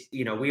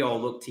 we all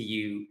look to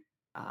you,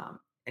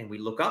 and we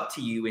look up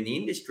to you in the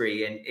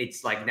industry, and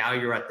it's like now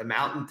you're at the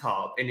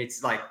mountaintop, and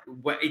it's like,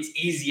 it's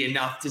easy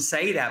enough to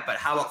say that, but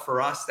how about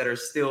for us that are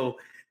still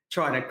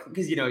trying to,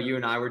 because you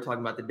and I were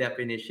talking about the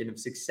definition of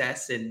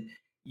success, and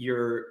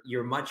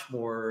you're much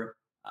more,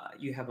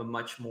 you have a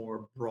much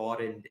more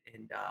broadened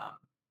and, I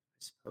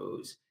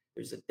suppose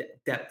there's a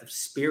depth of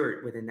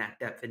spirit within that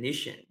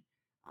definition.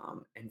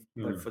 And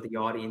but Hmm. for the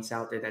audience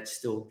out there that's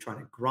still trying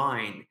to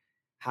grind,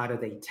 how do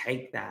they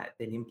take that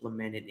then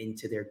implement it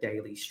into their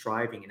daily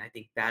striving? And I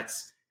think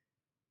that's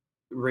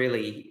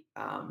really,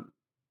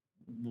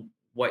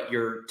 what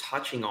you're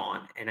touching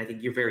on. And I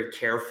think you're very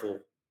careful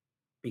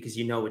because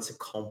you know it's a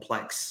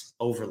complex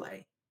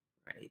overlay,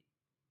 right?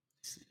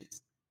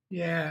 It's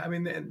Yeah, I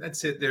mean, and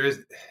that's it. There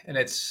is, and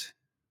it's,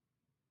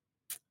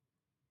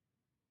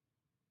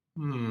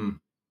 hmm,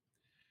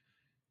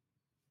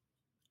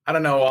 I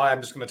don't know why.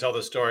 I'm just going to tell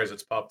the stories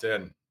that's popped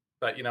in.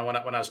 But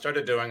when I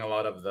started doing a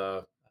lot of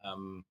the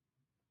um,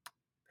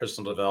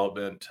 personal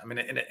development, I mean,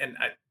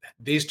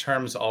 these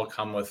terms all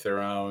come with their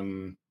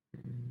own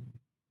mm.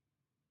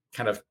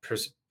 kind of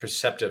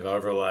perceptive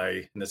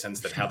overlay in the sense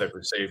that how they're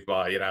perceived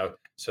by.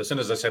 So as soon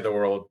as I say the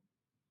word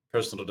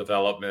personal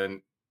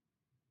development,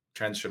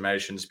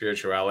 transformation,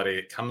 spirituality,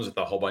 it comes with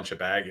a whole bunch of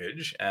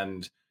baggage.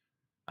 And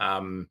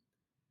um,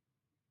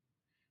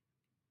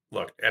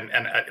 look, and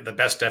the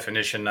best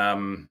definition,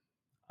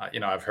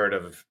 I've heard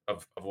of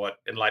what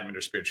enlightenment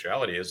or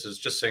spirituality is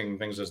just seeing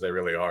things as they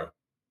really are,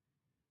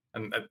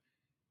 and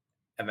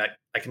that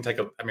I can take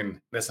a. I mean,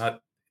 that's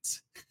not.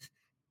 It's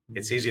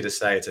it's easy to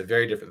say. It's a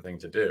very different thing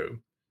to do,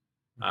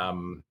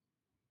 um,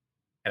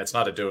 and it's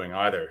not a doing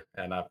either.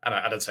 And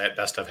I'd say at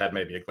best I've had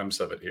maybe a glimpse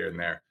of it here and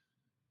there.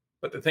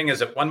 But the thing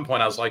is, at one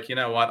point I was like, you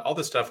know what? All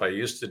the stuff I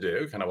used to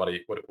do, kind of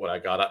what I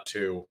got up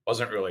to,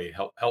 wasn't really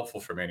helpful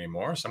for me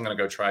anymore. So I'm going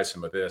to go try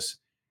some of this.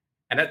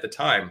 And at the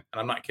time, and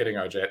I'm not kidding,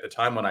 RJ, at the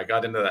time when I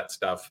got into that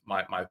stuff,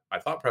 my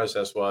thought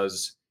process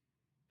was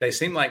they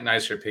seem like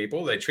nicer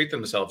people. They treat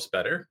themselves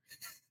better.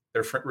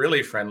 They're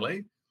really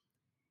friendly.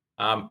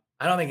 I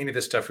don't think any of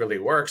this stuff really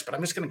works, but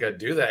I'm just going to go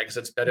do that because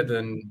it's better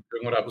than Mm,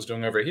 doing what I was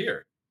doing over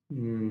here.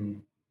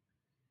 mm,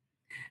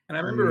 And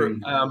I remember,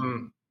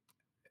 mm.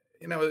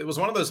 it was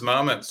one of those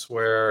moments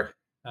where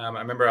I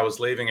remember I was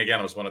leaving again.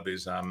 It was one of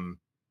these,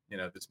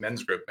 this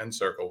men's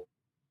circle,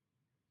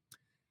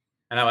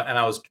 and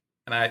I was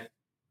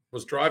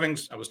driving.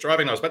 I was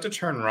driving. I was about to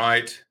turn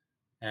right,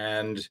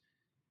 and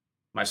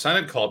my son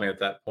had called me at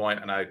that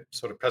point, and I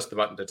sort of pressed the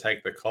button to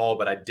take the call,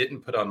 but I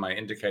didn't put on my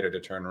indicator to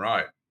turn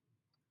right.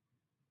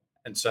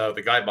 And so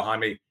the guy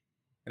behind me,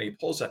 and he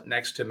pulls up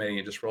next to me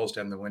and just rolls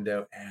down the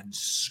window and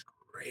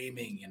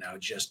screaming, yeah,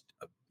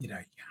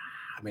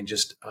 I mean,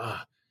 just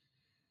And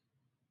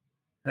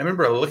I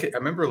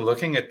remember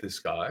looking at this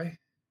guy,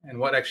 and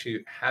what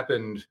actually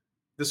happened.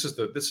 This is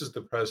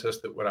the process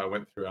that what I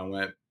went through. I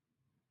went,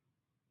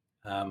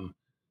 um,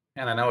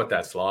 and I know what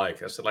that's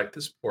like. I said, like,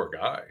 this poor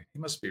guy, he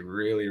must be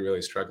really,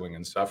 really struggling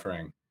and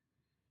suffering.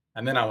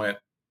 And then I went,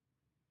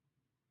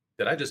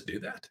 did I just do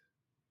that?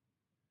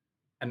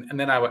 And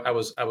then I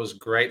was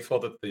grateful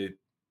that the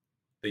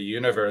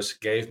universe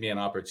gave me an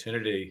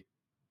opportunity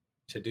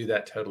to do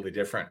that totally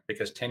different,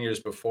 because 10 years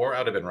before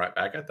I'd have been right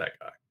back at that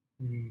guy.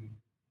 Mm.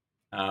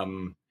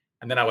 Um,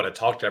 and then I would have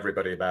talked to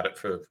everybody about it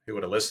for who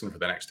would have listened for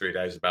the next 3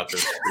 days about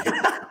this.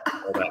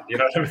 All that, you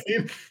know what I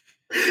mean?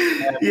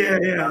 And Yeah,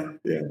 yeah,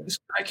 yeah. this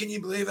guy, can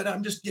you believe it?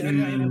 I'm just,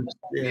 Mm,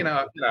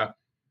 yeah.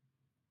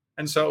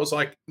 And so it was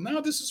like,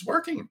 no, this is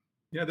working.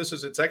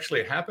 It's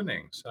actually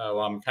happening.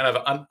 So kind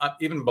of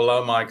even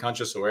below my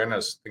conscious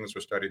awareness, things were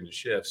starting to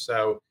shift.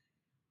 So,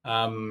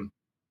 um,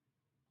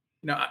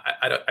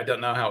 I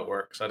don't know how it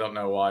works. I don't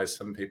know why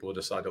some people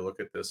decide to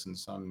look at this and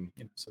some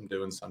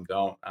do and some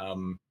don't.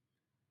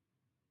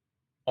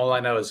 All I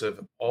know is of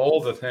all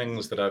the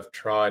things that I've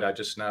tried, I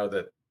just know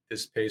that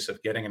this piece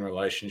of getting in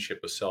relationship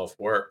with self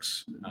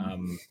works.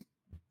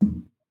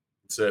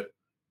 That's it.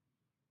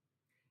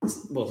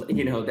 Well,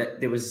 that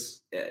there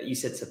was, you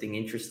said something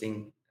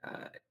interesting,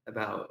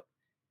 about,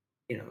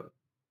 you know,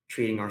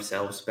 treating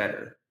ourselves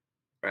better,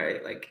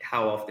 right? Like,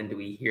 how often do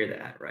we hear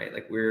that, right?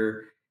 Like,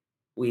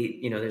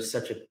 there's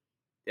such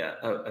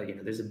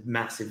there's a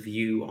massive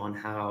view on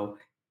how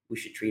we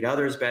should treat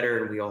others better,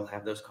 and we all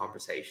have those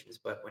conversations.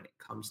 But when it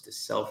comes to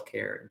self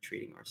care and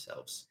treating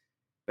ourselves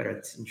better,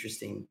 it's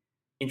interesting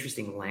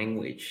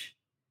language.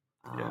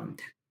 Yeah. Um,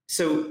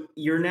 so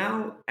you're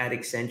now at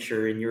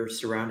Accenture, and you're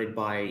surrounded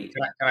by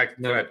Can I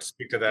no,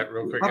 speak to that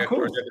real quick, of Or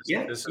course, this,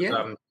 yeah, this is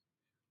yeah.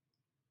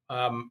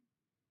 um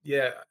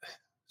yeah.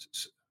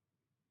 S-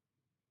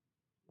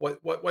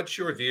 what's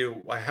your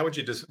view? How would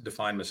you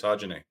define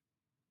misogyny?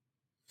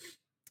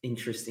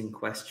 Interesting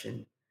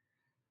question.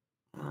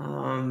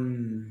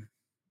 Um,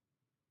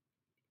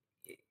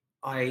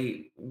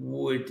 I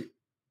would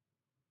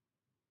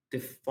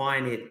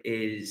define it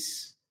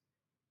as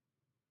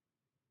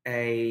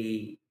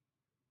a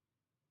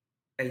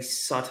a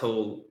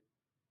subtle,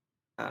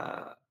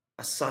 uh,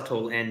 a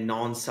subtle and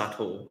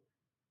non-subtle,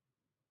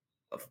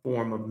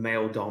 form of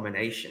male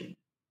domination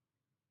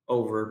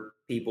over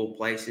people,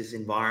 places,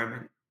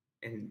 environment,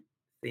 and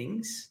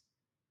things.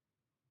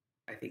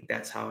 I think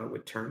that's how I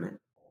would term it.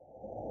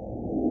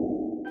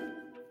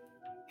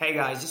 Hey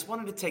guys, just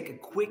wanted to take a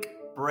quick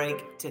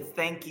break to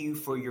thank you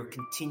for your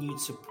continued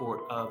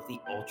support of the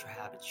Ultra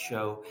Habits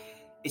Show.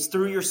 It's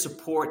through your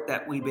support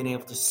that we've been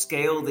able to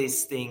scale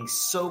this thing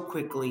so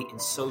quickly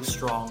and so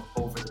strong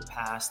over the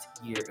past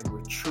year, and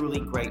we're truly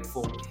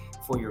grateful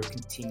for your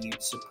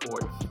continued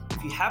support.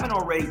 If you haven't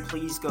already,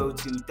 please go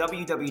to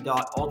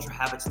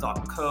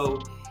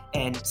www.ultrahabits.co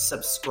and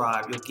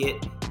subscribe. You'll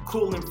get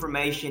cool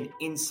information,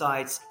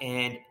 insights,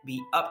 and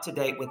be up to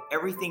date with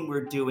everything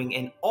we're doing.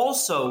 And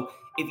also,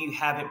 if you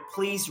haven't,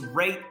 please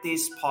rate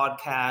this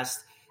podcast.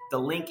 The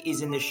link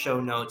is in the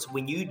show notes.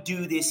 When you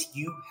do this,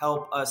 you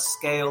help us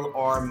scale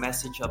our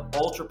message of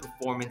ultra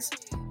performance,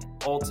 and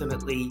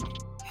ultimately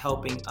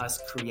helping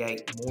us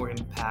create more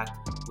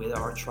impact with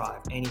our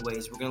tribe.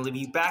 Anyways, we're going to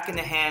leave you back in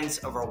the hands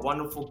of our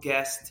wonderful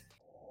guest.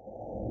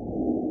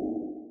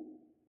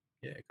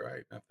 Yeah,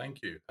 great. No,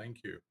 thank you.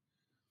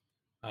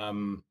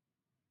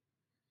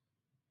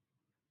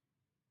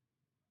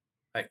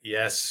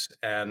 Yes,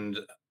 and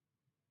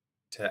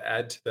to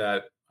add to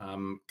that,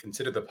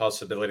 consider the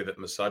possibility that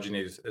misogyny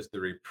is the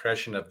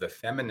repression of the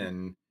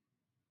feminine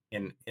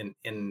in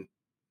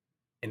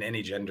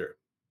any gender.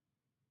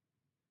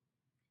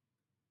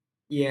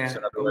 Yeah, So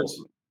in other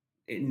words,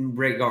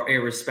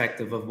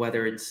 irrespective of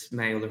whether it's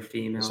male or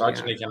female.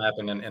 misogyny can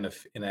happen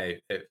in a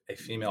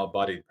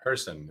female-bodied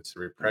person. It's a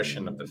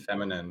repression of the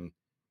feminine.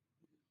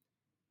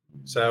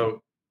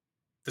 So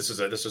this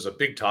is a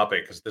big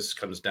topic, because this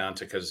comes down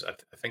to, because I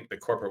think the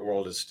corporate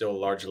world is still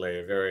largely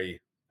a very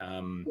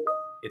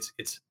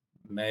it's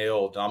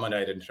male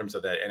dominated in terms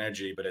of that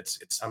energy, but it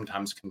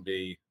sometimes can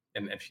be,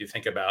 and if you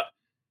think about,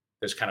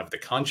 there's kind of the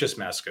conscious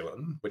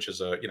masculine, which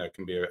is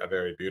can be a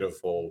very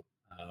beautiful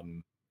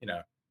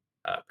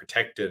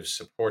protective,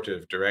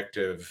 supportive,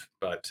 directive,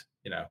 but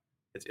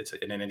it's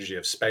an energy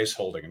of space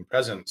holding and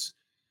presence.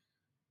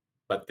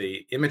 But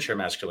the immature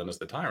masculine is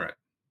the tyrant.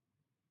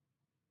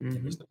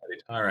 Is the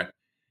petty tyrant.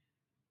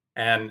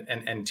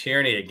 And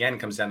tyranny again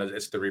comes down to,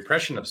 it's the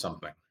repression of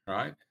something,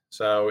 right?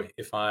 So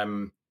if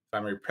I'm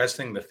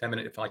repressing the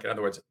feminine, if, like, in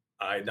other words,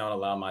 I don't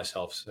allow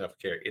myself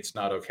self-care, it's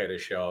not okay to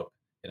show up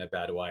in a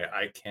bad way.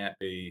 I can't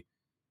be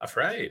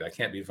afraid. I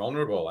can't be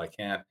vulnerable. I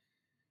can't.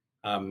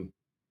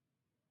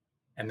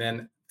 And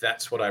then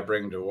that's what I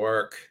bring to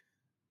work.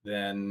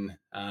 Then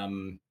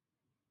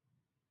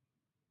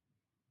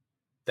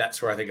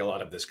that's where I think a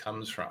lot of this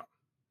comes from,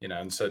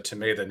 And so to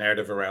me, the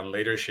narrative around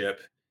leadership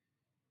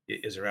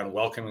is around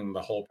welcoming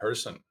the whole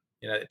person.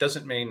 It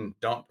doesn't mean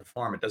don't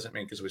perform. It doesn't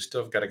mean, because we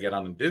still got to get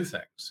on and do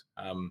things.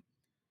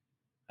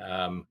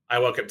 I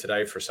woke up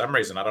today, for some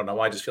reason, I don't know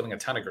why, just feeling a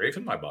ton of grief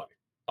in my body,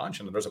 bunch.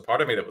 And there's a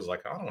part of me that was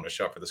like, I don't want to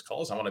show up for this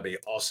calls. I want to be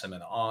awesome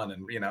and on,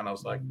 and and I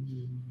was like,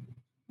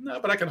 no,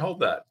 but I can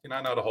hold that.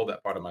 I know how to hold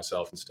that part of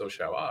myself and still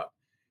show up.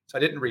 So I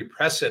didn't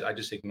repress it. I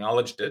just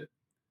acknowledged it,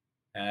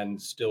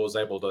 and still was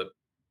able to,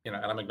 and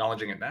I'm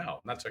acknowledging it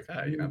now, and that's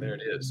okay. There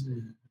it is.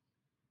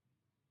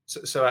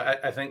 So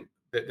I think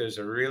that there's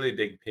a really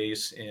big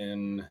piece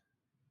in,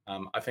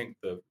 I think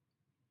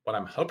what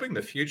I'm hoping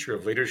the future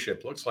of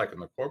leadership looks like in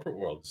the corporate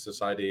world is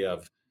this idea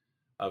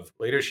of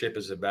leadership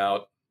is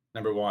about,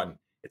 number one,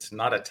 it's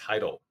not a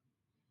title.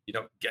 You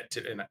don't get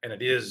to, and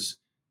it is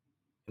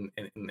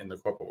in the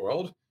corporate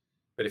world.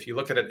 But if you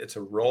look at it, it's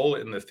a role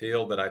in the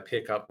field that I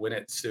pick up when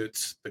it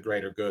suits the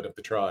greater good of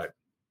the tribe.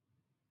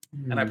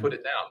 And I put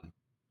it down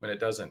when it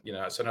doesn't,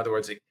 So in other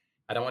words,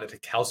 I don't want it to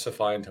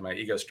calcify into my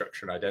ego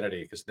structure and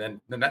identity, because then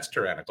that's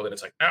tyrannical. Then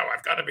it's like, no,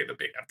 I've got to be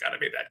I've got to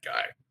be that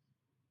guy.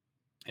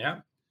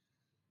 Yeah.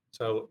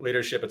 So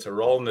leadership, it's a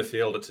role in the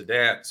field. It's a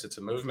dance. It's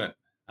a movement.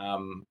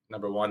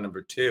 Number one.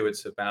 Number two,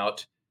 it's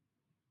about,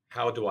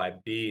 how do I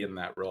be in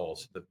that role?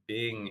 So the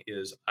being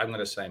is, I'm going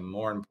to say,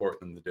 more important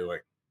than the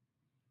doing.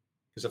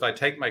 Because if I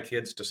take my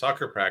kids to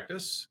soccer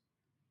practice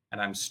and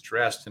I'm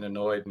stressed and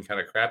annoyed and kind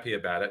of crappy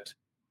about it,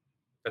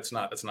 that's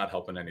not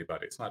helping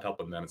anybody. It's not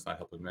helping them. It's not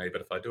helping me.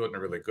 But if I do it in a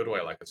really good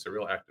way, like it's a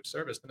real act of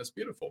service, then it's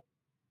beautiful.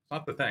 It's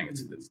not the thing.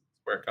 It's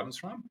where it comes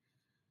from.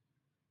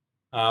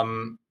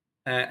 And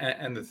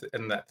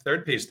that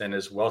third piece then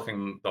is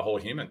welcoming the whole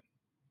human.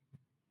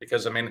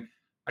 Because I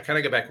kind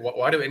of go back,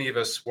 why do any of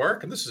us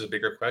work? And this is a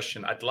bigger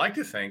question. I'd like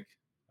to think,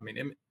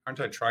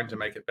 aren't I trying to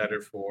make it better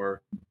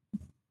for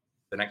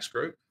the next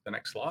group, the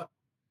next lot?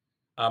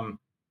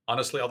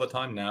 Honestly, all the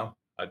time, no.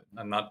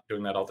 I'm not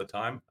doing that all the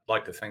time. I'd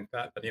like to think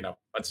that, but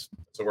it's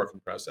a work in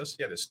process.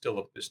 Yeah, there's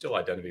still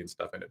identity and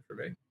stuff in it for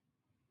me,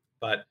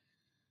 but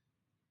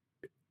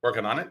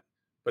working on it.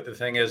 But the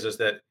thing is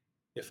that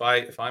if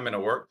I'm in a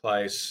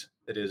workplace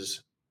that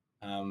is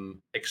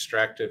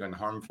extractive and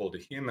harmful to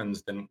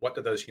humans, then what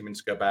do those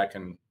humans go back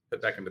and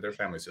put back into their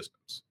family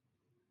systems?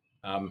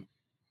 And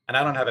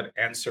I don't have an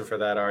answer for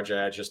that,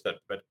 RJ.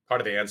 But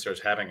part of the answer is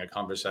having a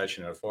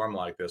conversation in a forum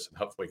like this, and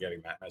hopefully getting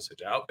that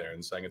message out there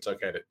and saying it's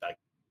okay to,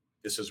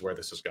 this is where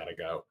this has got to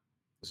go.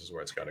 This is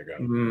where it's got to go.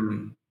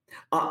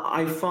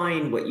 I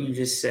find what you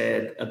just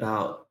said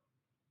about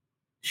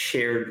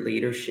shared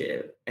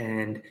leadership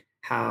and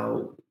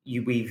how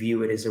we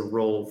view it as a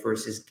role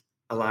versus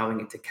allowing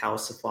it to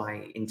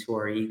calcify into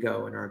our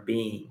ego and our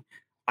being.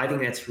 I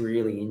think that's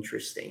really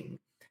interesting.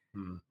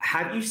 Mm.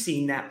 Have you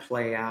seen that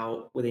play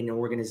out within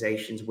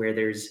organizations where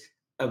there's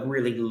a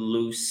really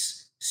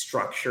loose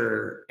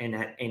structure, and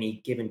at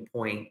any given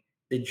point,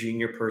 the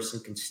junior person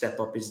can step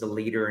up as the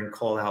leader and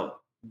call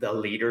out the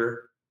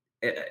leader?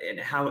 And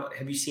how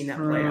have you seen that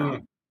play out?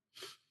 Mm.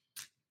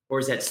 Or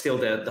is that still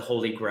the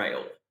holy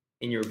grail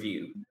in your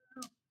view?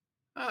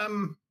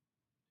 Um,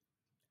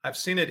 I've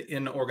seen it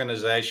in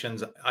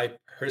organizations. I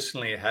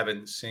personally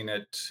haven't seen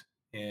it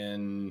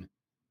in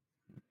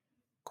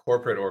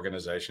corporate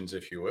organizations,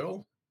 if you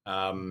will.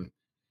 Um,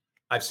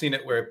 I've seen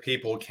it where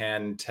people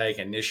can take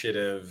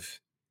initiative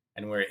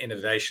and where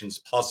innovation is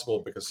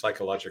possible because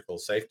psychological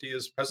safety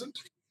is present.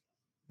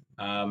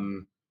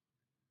 Um,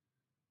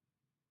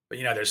 but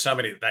there's so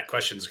many. That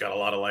question's got a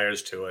lot of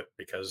layers to it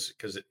because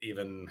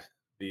even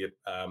the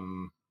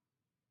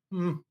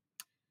hmm,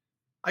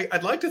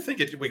 I'd like to think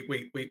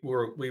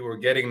we were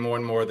getting more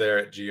and more there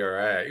at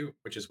GRA,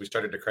 which is we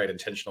started to create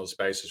intentional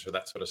spaces for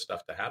that sort of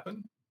stuff to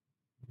happen.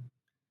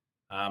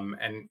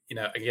 And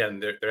again,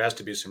 there has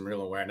to be some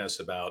real awareness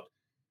about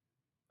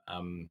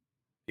um,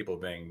 people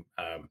being.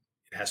 It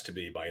has to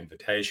be by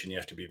invitation. You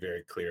have to be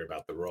very clear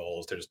about the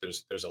roles.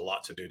 There's a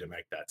lot to do to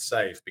make that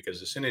safe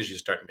because as soon as you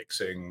start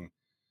mixing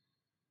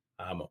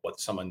what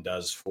someone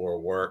does for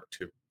work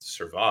to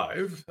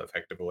survive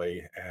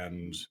effectively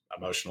and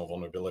emotional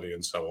vulnerability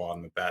and so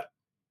on, that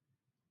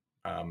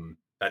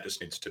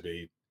just needs to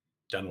be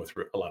done with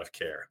a lot of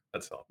care.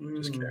 That's all,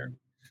 just care.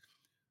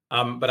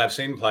 Mm. But I've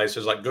seen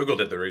places like Google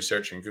did the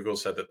research, and Google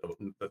said that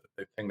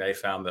the thing they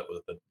found that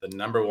was the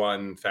number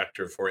one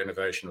factor for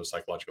innovation was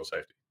psychological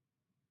safety.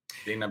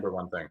 The number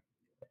one thing.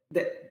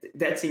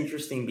 That's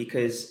interesting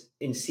because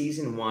in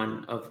season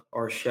one of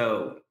our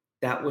show,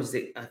 that was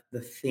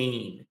the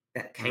theme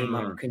that came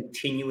up Mm,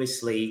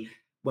 continuously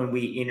when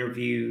we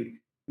interviewed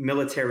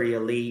military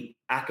elite,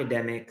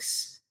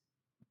 academics,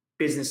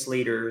 business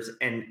leaders,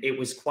 and it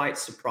was quite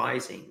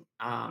surprising.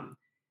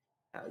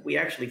 We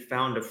actually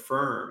found a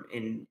firm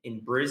in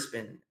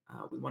Brisbane.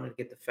 We wanted to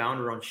get the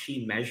founder on.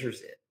 She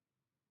measures it,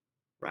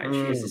 right?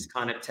 She has this mm,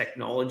 kind of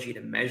technology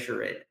to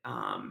measure it,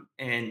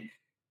 and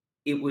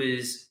it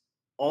was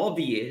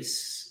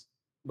obvious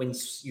when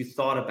you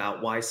thought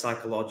about why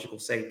psychological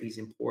safety is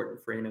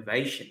important for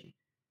innovation,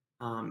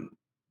 um,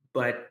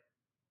 but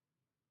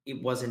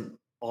it wasn't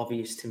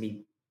obvious to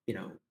me,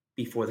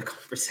 before the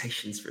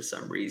conversations for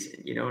some reason.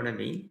 You know what I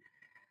mean?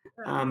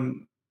 yeah,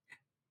 Um,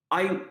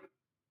 I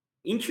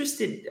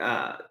interested.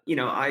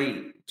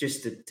 I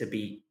just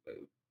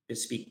to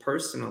speak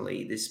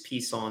personally, this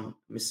piece on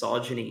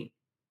misogyny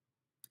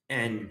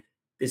and mm,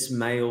 this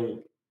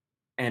male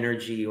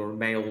energy or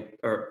male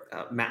or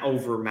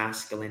over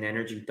masculine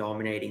energy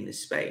dominating the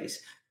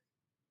space.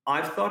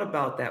 I've thought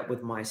about that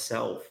with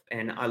myself,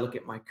 and I look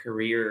at my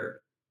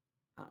career.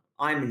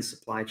 I'm in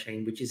supply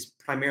chain, which is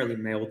primarily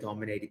male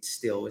dominated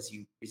still, as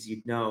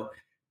you know.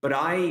 But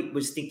I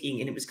was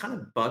thinking, and it was kind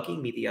of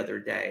bugging me the other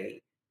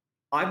day.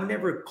 I've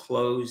never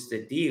closed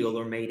a deal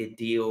or made a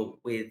deal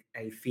with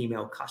a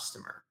female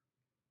customer.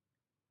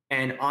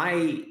 And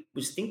I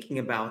was thinking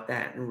about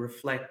that and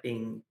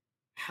reflecting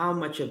how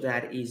much of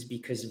that is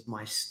because of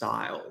my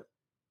style.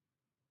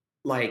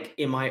 Like,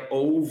 am I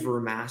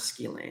over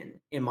masculine?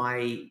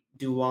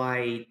 Do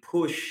I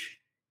push?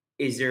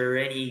 Is there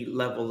any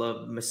level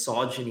of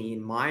misogyny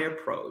in my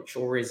approach,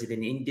 or is it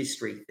an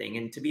industry thing?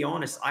 And to be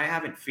honest, I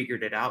haven't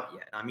figured it out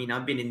yet. I mean,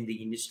 I've been in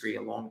the industry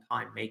a long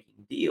time making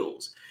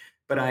deals,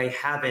 but I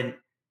haven't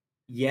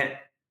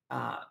yet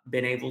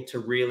been able to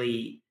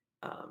really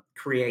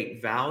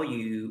create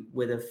value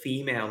with a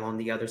female on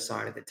the other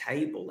side of the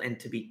table. And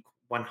to be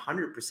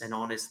 100%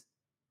 honest,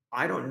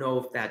 I don't know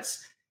if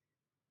that's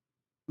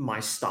my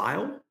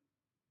style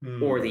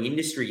or mm, the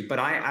industry, but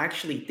I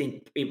actually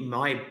think it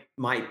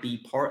might be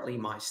partly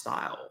my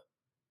style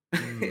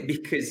mm.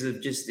 because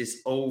of just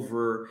this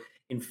over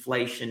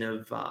inflation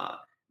of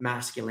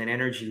masculine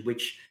energy,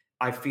 which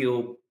I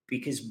feel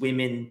because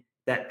women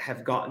that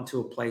have gotten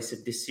to a place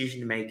of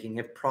decision making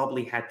have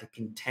probably had to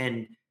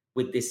contend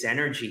with this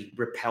energy,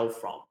 repel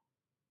from.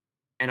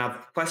 And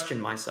I've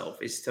questioned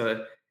myself as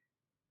to,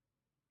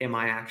 am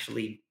I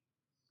actually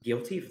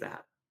guilty of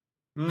that?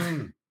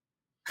 Mm,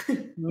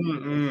 mm,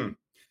 mm.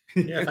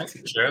 Yeah, thanks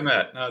for sharing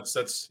that. No,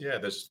 that's yeah,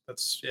 that's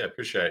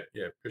appreciate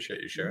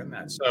you sharing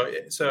that.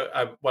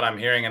 So what I'm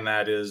hearing in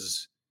that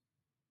is,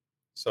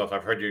 so if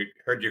I've heard you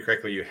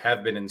correctly, you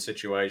have been in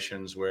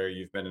situations where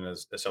you've been in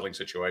a selling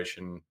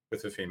situation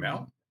with a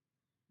female,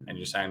 and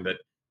you're saying that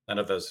none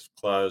of those have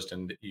closed,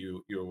 and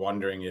you're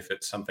wondering if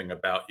it's something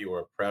about your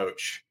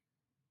approach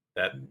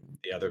that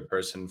the other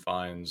person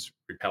finds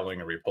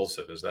repelling or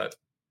repulsive. Is that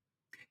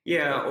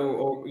Yeah, correct?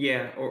 or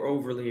yeah, or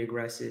overly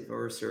aggressive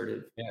or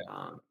assertive.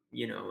 Yeah.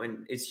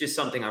 And it's just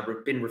something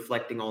I've been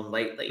reflecting on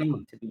lately,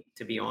 Mm,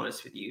 to be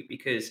honest with you,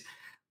 because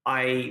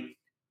I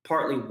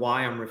partly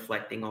why I'm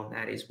reflecting on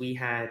that is we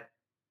had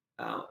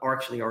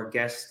actually our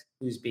guest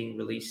who's being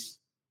released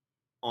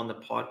on the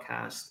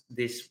podcast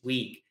this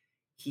week.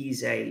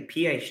 He's a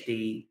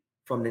PhD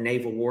from the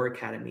Naval War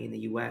Academy in the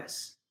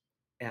U.S.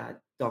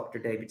 Dr.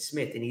 David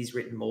Smith, and he's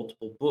written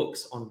multiple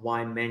books on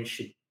why men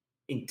should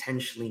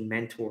intentionally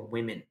mentor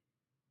women,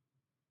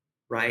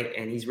 right?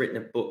 And he's written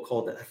a book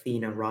called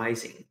Athena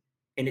Rising,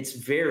 and it's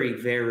very,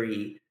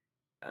 very,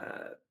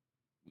 uh,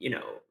 you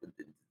know,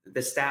 the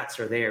stats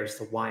are there as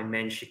to why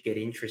men should get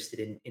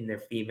interested in their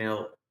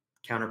female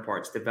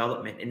counterparts'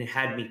 development. And it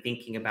had me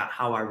thinking about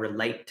how I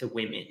relate to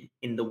women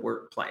in the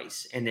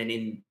workplace and then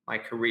in my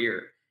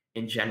career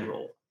in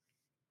general.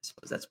 I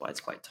suppose that's why it's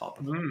quite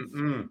topical.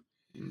 Mm-mm.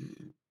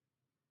 Mm.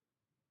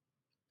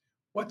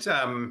 What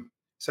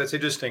so it's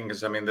interesting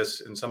because I mean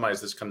this in some ways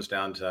this comes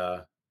down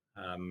to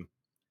um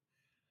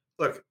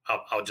look,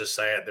 I'll just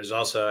say it. There's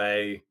also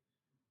I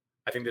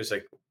think there's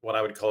like what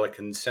I would call a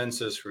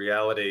consensus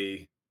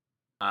reality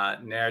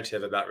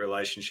narrative about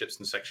relationships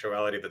and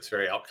sexuality that's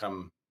very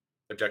outcome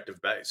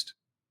objective based.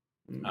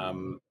 Mm.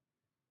 Um,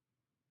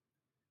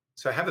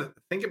 so have a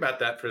think about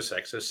that for a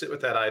sec. So sit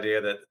with that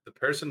idea that the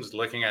person's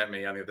looking at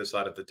me on the other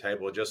side of the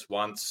table just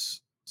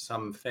wants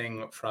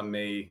something from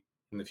me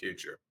in the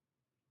future.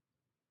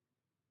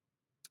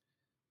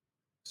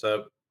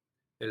 So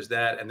there's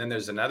that, and then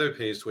there's another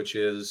piece which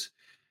is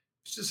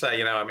just to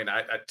say, I mean,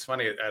 it's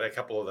funny. I had a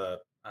couple of the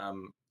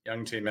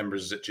young team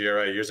members at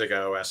GRA years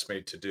ago asked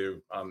me to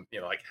do,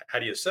 like, how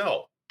do you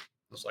sell? I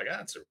was like,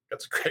 that's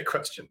a great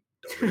question.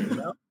 Don't really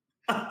know.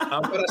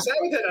 But I sat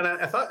with it, and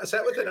I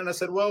sat with it, and I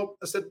said, well,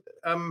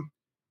 and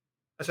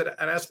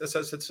asked,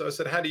 so I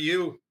said, how do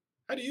you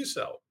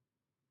sell?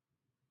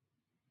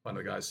 One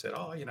of the guys said,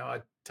 oh,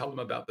 I tell them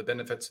about the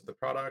benefits of the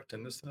product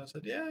and this, and I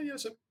said, yeah.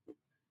 So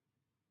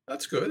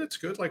that's good. That's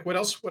good. Like, what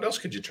else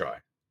could you try?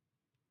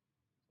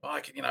 Well,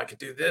 I could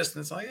do this,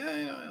 and it's like,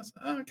 yeah,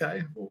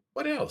 okay. Well,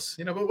 what else?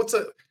 But what's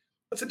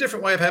a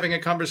different way of having a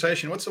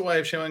conversation? What's a way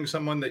of showing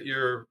someone that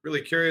you're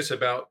really curious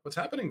about what's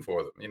happening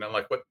for them?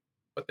 Like what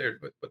their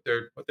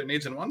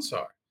needs and wants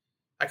are.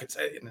 I could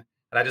say, and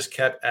I just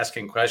kept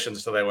asking questions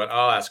until they went,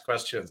 oh, ask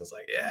questions. I was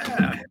like,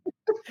 yeah.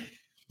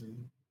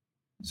 Mm.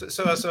 So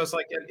it's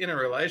like in a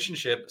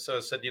relationship. So I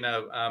said, any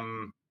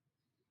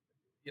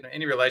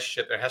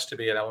relationship there has to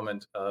be an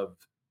element of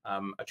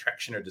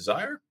attraction or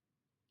desire,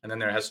 and then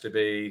there has to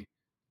be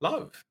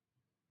love.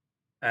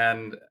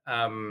 And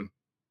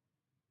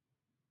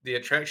the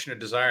attraction or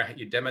desire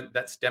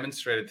that's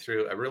demonstrated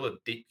through a real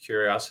deep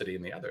curiosity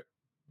in the other.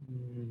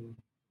 Mm.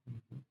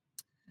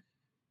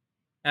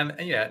 And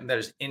yeah, and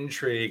there's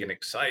intrigue and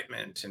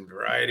excitement and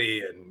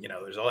variety, and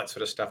there's all that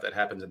sort of stuff that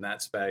happens in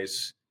that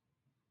space.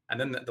 And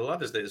then the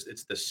love is this: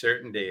 it's the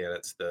certainty, and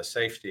it's the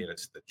safety, and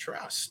it's the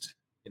trust.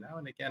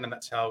 And again, and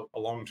that's how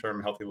a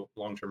healthy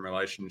long-term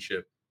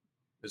relationship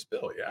is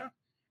built. Yeah.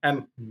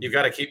 And you've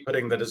got to keep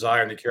putting the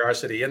desire and the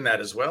curiosity in that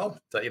as well,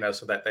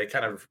 so that they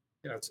kind of,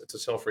 it's a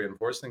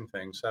self-reinforcing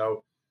thing.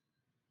 So,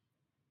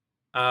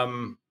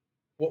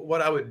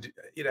 what I would,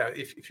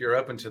 if you're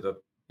open to the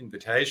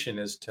invitation,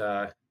 is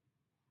to,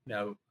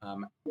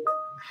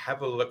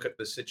 have a look at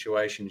the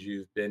situations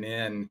you've been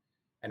in,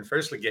 and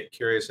firstly get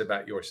curious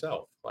about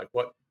yourself. Like,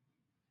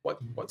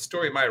 what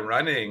story am I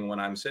running when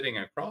I'm sitting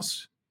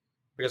across?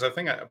 Because I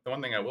think the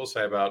one thing I will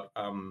say about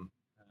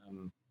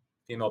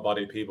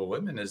female-bodied people,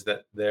 women, is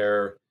that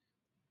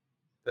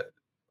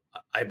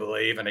I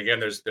believe, and again,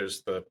 there's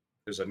a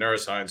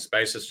neuroscience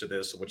basis to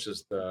this, which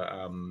is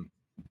the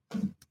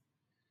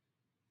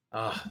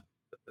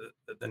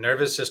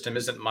nervous system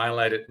isn't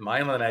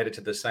myelinated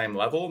to the same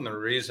level, and the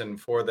reason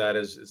for that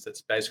is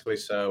it's basically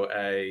so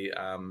a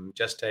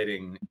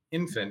gestating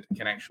infant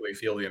can actually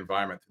feel the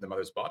environment through the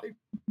mother's body,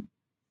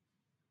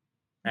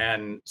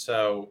 and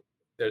so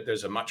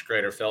there's a much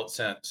greater felt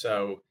sense.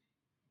 So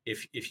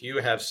if you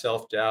have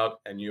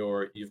self-doubt and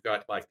you've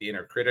got like the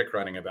inner critic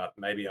running about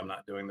maybe I'm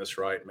not doing this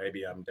right,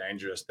 maybe I'm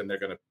dangerous, then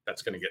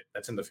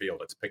that's in the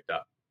field, it's picked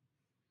up.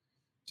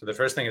 So the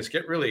first thing is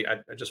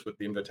just with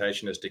the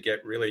invitation is to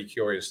get really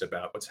curious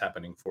about what's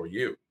happening for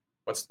you.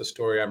 What's the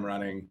story I'm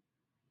running?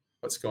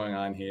 What's going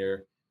on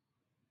here?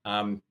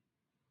 And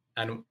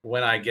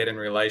when I get in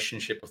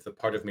relationship with the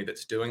part of me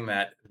that's doing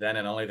that, then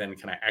and only then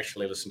can I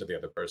actually listen to the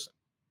other person.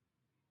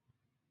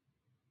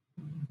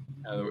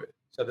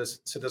 So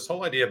this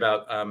whole idea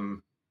about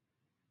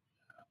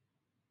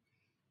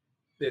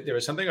there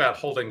was something about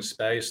holding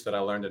space that I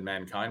learned in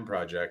Mankind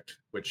Project,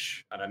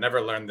 and I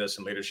never learned this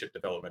in leadership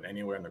development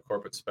anywhere in the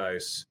corporate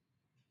space.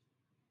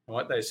 And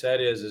what they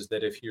said is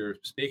that if you're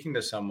speaking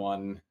to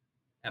someone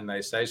and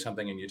they say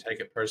something and you take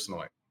it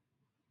personally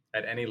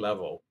at any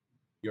level,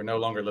 you're no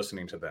longer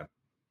listening to them.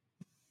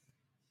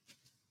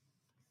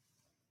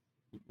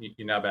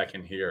 You're now back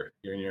in here.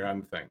 You're in your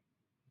own thing.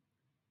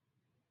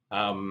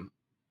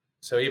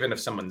 So even if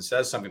someone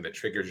says something that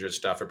triggers your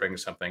stuff or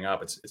brings something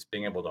up, it's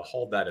being able to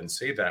hold that and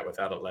see that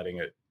without it letting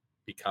it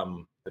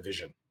become the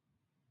vision.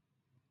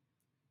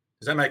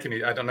 Does that make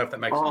any? I don't know if that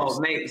makes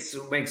any sense.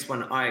 It makes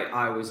when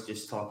I was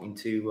just talking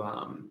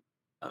to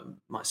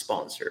my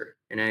sponsor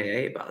in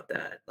AA about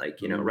that. Like,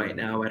 right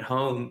now at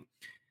home,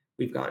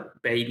 we've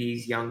got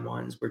babies, young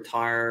ones. We're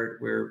tired.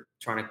 We're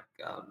trying to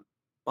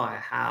buy a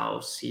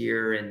house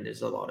here, and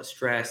there's a lot of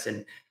stress.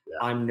 And Yeah.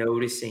 I'm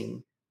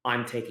noticing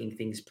I'm taking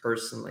things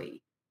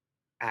personally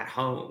at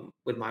home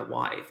with my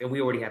wife, and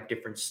we already have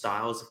different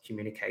styles of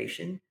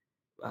communication.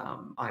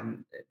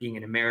 I'm being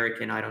an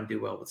American, I don't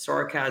do well with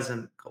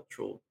sarcasm,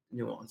 cultural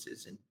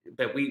nuances, and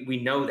but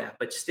we know that.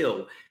 But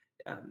still,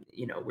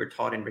 we're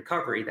taught in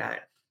recovery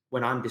that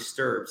when I'm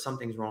disturbed,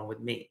 something's wrong with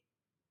me,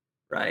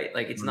 right?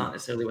 Like it's Mm, not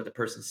necessarily what the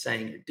person's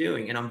saying or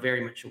doing, and I'm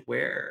very much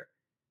aware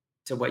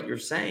to what you're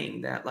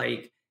saying that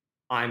like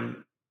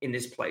I'm in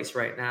this place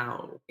right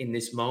now, in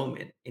this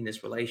moment, in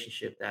this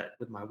relationship that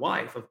with my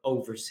wife of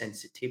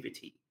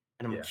oversensitivity.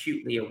 And I'm yeah,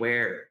 acutely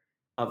aware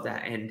of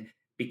that. And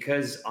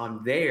because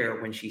I'm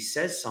there when she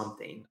says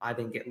something, I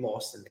then get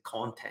lost in the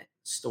content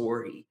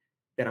story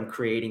that I'm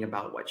creating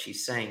about what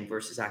she's saying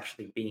versus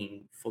actually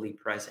being fully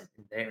present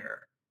and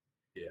there.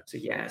 yeah, So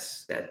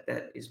yes,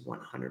 that is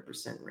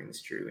 100%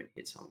 rings true and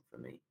hits home for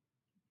me.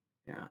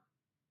 Yeah.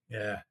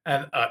 yeah.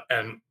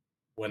 And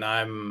when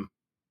I'm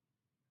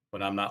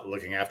when I'm not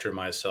looking after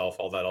myself,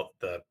 all that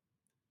the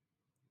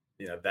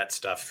that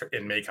stuff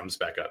in me comes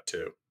back up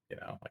too.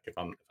 Like if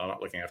I'm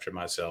not looking after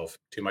myself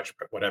too much,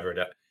 whatever.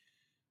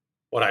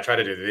 What I try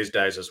to do these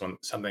days is when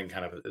something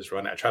kind of is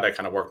running, I try to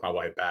kind of work my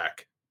way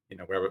back.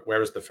 Where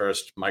was the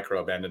first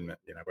micro abandonment?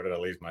 Where did I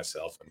leave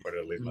myself, and where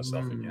did I leave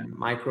myself again?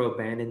 Micro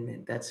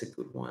abandonment, that's a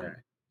good Yeah.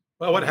 one.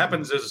 Well, what Mm,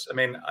 happens is, I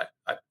mean,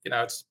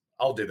 it's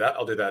I'll do that.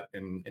 I'll do that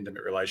in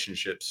intimate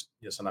relationships.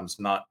 Sometimes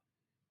not.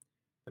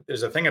 But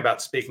there's a thing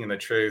about speaking the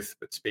truth,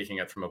 but speaking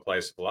it from a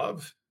place of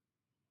love,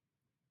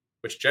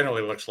 which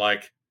generally looks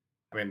like,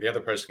 I mean, the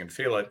other person can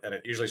feel it, and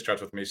it usually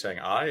starts with me saying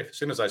 "I." As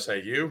soon as I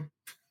say "you,"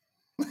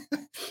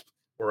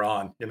 we're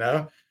on.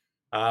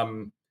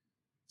 Um,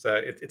 so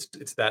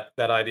it's that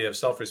idea of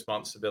self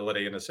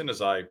responsibility, and as soon as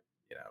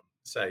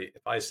say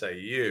if I say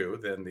 "you,"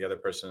 then the other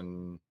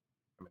person.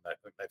 I mean,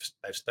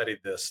 I've studied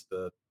this.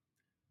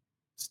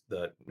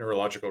 The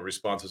neurological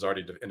response is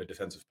already in a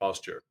defensive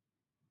posture.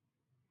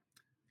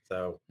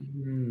 So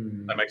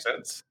that mm. makes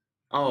sense.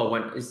 Oh,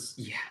 when is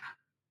yeah,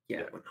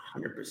 yeah, Yeah,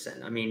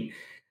 100%. I mean,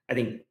 I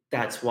think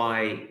that's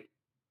why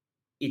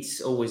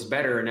it's always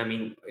better. And I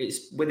mean,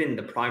 it's within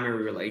the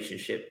primary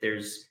relationship,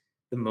 there's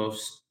the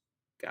most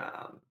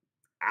um,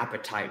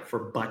 appetite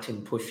for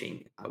button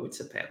pushing, I would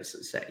suppose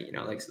to say,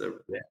 like so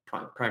the yeah,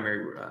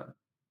 primary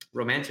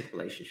romantic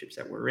relationships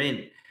that we're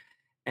in.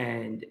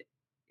 And,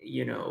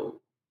 you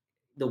know,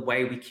 the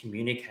way we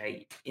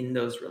communicate in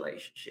those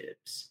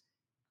relationships,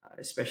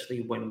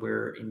 especially when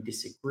we're in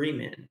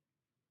disagreement,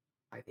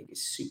 I think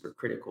is super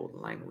critical. The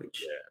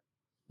language yeah,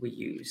 we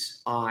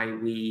use, I,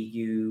 we,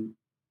 you,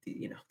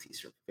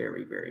 these are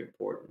very, very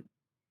important.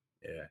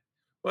 yeah.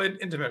 Well, in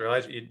intimate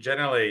relation, you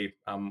generally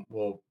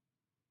will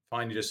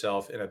find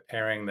yourself in a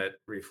pairing that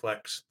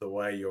reflects the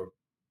way your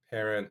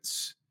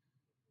parents,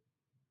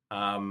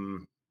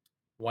 um,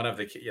 one of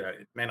the,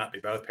 it may not be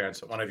both parents,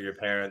 but one of your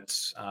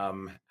parents,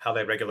 how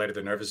they regulated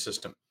their nervous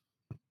system.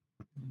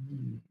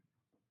 Mm.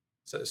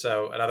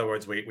 So in other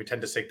words, we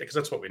tend to seek because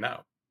that's what we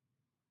know.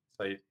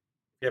 So do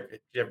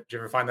you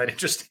ever find that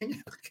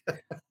interesting?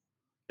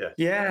 Yeah.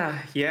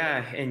 Yeah,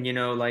 yeah, and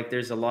like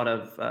there's a lot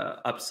of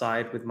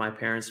upside with my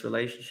parents'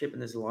 relationship,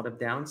 and there's a lot of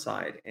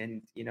downside,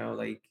 and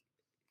like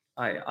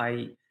I,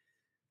 I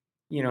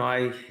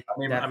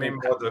I mean definitely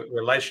more have. the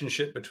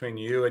relationship between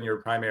you and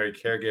your primary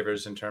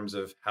caregivers in terms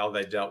of how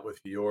they dealt with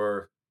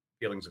your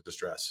feelings of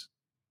distress.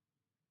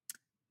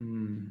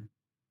 Mm,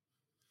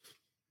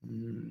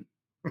 mm.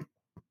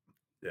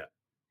 Yeah,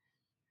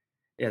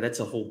 Yeah, that's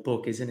a whole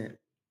book, isn't it?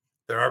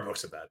 there are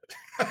books about it.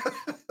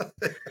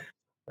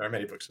 There are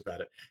many books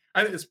about it.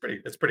 I think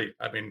it's pretty.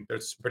 I mean,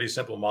 there's pretty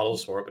simple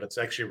models for it, but it's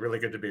actually really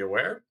good to be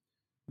aware.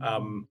 Mm,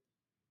 Um,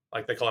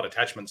 like they call it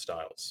attachment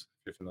styles.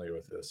 If you're familiar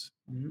with this,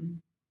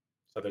 mm,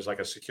 so there's like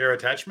a secure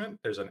attachment,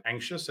 there's an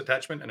anxious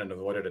attachment, and an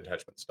avoided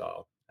attachment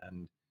style.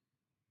 And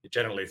you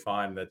generally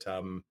find that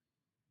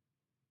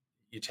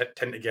you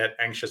tend to get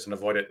anxious and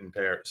avoidant in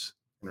pairs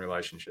in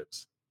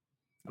relationships,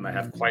 and they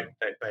have mm,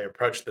 they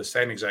approach the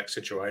same exact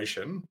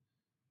situation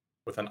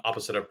with an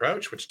opposite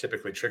approach, which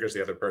typically triggers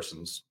the other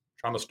person's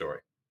trauma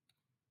story.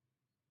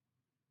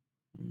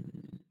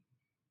 mm,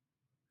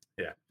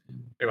 Yeah.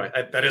 mm, Anyway,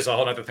 that is a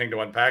whole other thing to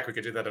unpack. We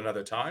could do that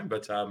another time,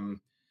 but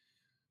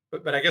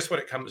I guess what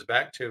it comes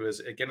back to is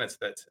again, it's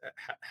that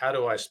how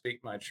do I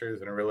speak my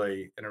truth in a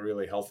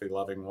really healthy,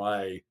 loving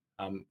way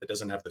that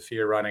doesn't have the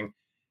fear running,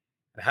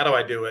 and how do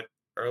I do it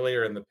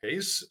earlier in the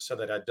piece so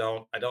that I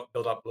don't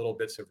build up little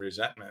bits of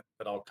resentment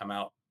that all come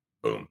out,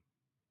 boom,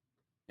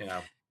 you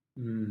know.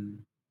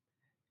 mm.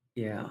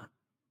 Yeah.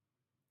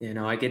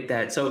 I get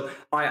that. So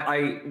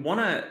I want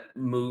to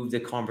move the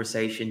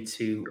conversation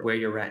to Sure. where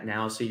you're at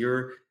now. So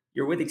you're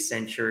with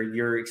Accenture.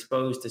 You're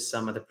exposed to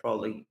some of the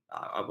probably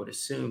I would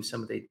assume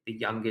some of the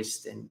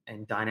youngest and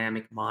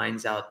dynamic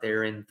minds out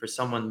there. And for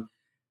someone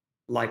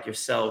like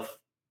yourself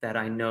that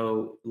I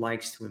know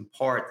likes to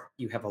impart,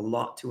 you have a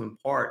lot to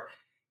impart.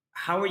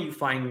 How are you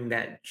finding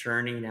that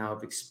journey now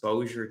of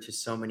exposure to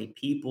so many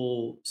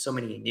people, so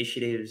many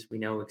initiatives? We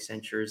know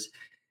Accenture's,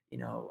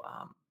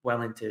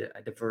 well into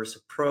a diverse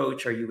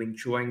approach. Are you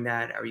enjoying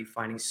that? Are you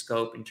finding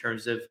scope in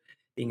terms of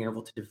being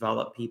able to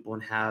develop people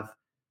and have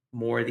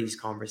more of these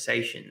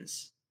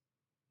conversations?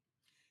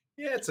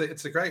 Yeah,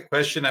 it's a great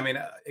question. I mean,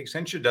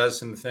 Accenture does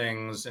some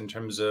things in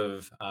terms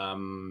of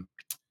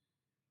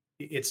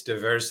its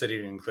diversity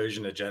and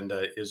inclusion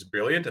agenda is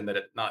brilliant, and that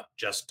it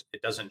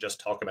doesn't just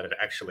talk about it, it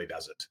actually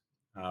does it.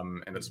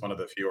 And it's one of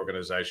Mhm. the few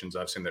organizations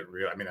I've seen that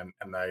really, I mean,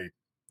 and they,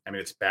 I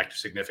mean, it's backed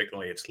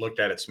significantly. It's looked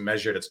at, it's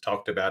measured, it's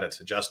talked about, it's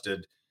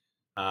adjusted.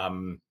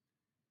 Um,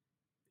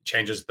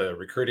 Changes the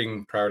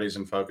recruiting priorities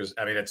and focus.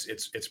 I mean,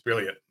 it's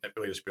brilliant. It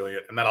really is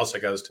brilliant, and that also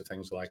goes to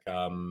things like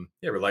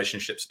yeah,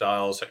 relationship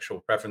styles, sexual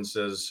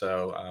preferences.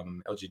 So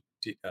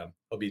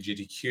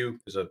LGBTQ,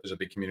 there's a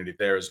big community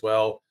there as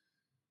well.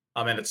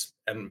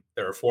 And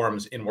there are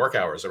forums in work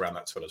hours around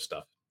that sort of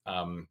stuff,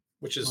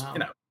 which is Wow.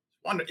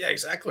 yeah,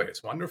 exactly.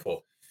 It's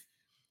wonderful.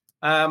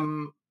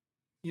 Um,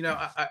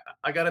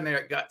 I got in there.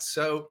 It got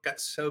so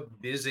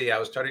busy. I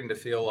was starting to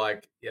feel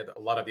like yeah, a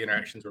lot of the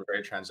interactions were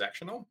very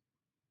transactional.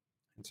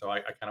 And so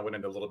I kind of went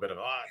into a little bit of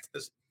it's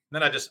this.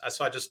 And then I just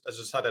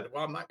decided,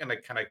 well, I'm not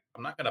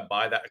gonna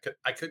buy that.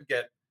 I could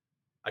get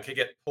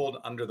pulled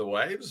under the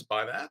waves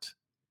by that,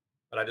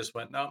 but I just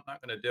went, no, I'm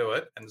not going to do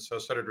it. And so I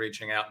started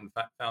reaching out and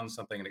found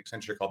something in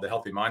Accenture called the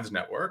Healthy Minds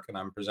Network, and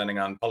I'm presenting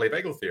on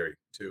polyvagal theory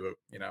to a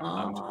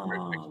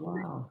great big Oh,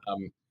 group. wow.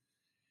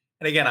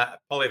 And again,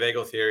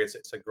 polyvagal theory,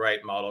 it's a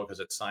great model because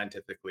it's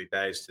scientifically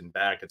based and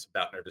backed. It's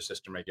about nervous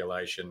system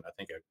regulation. I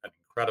think an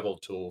incredible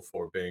tool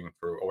for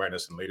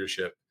awareness and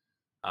leadership,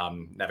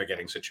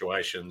 navigating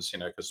situations.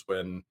 Because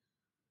when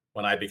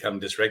I become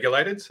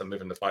dysregulated, so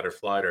move into fight or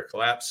flight or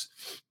collapse,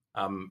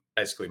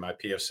 basically my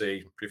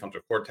PFC,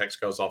 prefrontal cortex,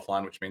 goes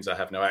offline, which means I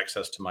have no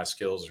access to my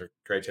skills or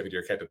creativity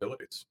or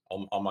capabilities.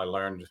 All my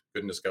learned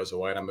goodness goes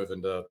away, and I move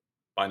into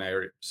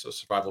binary, so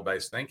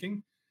survival-based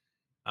thinking.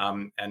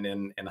 And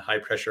in high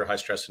pressure, high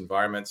stress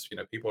environments,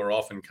 people are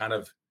often kind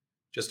of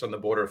just on the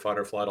border of fight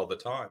or flight all the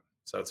time.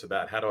 So it's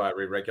about how do I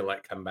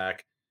re-regulate, come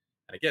back,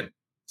 and again,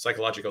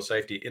 psychological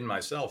safety in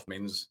myself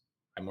means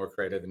I'm more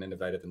creative and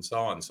innovative and so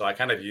on. So I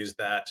kind of use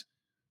that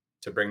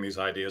to bring these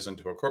ideas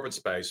into a corporate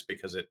space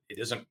because it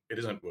isn't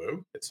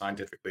woo. It's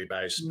scientifically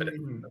based. But the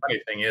Mm.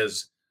 funny thing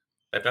is,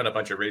 they've done a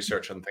bunch of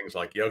research on things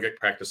like yogic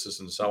practices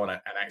and so on,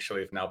 and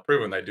actually have now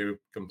proven they do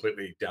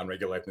completely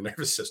downregulate the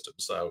nervous system.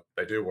 So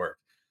they do work.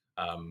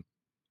 Um,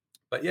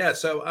 but yeah,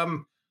 so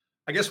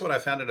I guess what I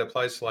found at a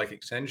place like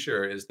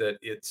Accenture is that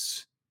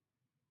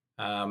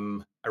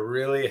I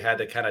really had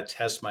to kind of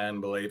test my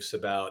own beliefs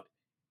about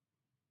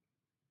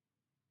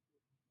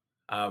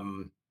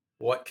um,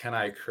 what can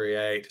I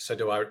create. So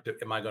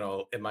am I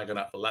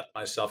gonna let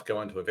myself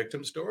go into a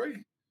victim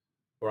story,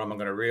 or am I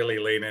gonna really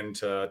lean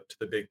into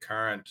the big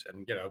current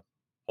and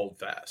hold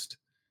fast?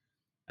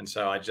 And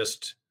so I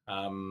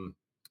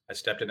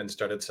stepped in and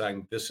started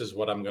saying, this is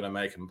what I'm gonna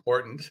make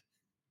important.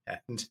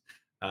 And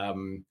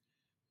um,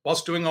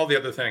 whilst doing all the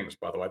other things,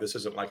 by the way, this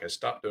isn't like I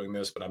stopped doing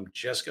this, but I'm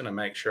just gonna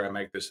make sure I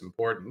make this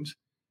important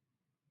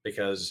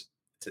because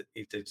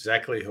it's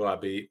exactly who I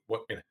be,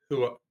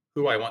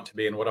 who I want to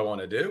be and what I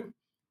want to do.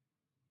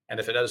 And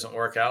if it doesn't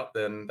work out,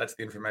 then that's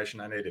the information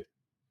I needed.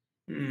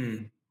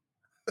 Mm.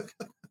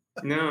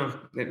 No,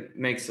 that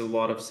makes a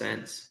lot of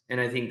sense. And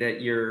I think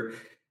that you're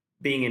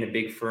being in a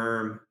big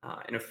firm,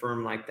 in a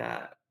firm like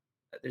that,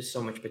 there's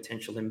so much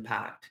potential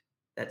impact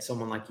that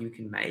someone like you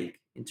can make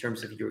in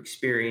terms of your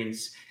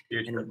experience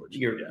Huge and privilege.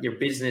 your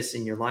business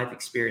and your life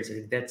experience. I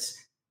think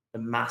that's a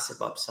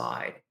massive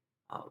upside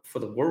for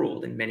the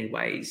world in many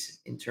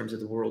ways in terms of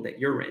the world that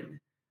you're in.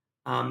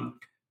 Um,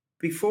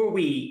 Before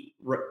we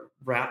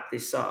wrap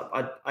this up,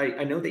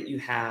 I know that you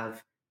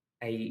have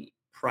a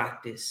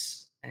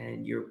practice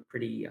and you're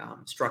pretty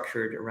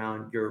structured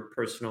around your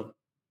personal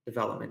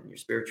development and your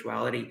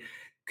spirituality.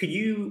 Could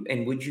you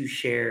and would you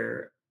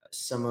share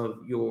some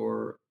of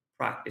your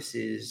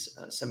practices,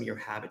 some of your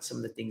habits, some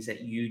of the things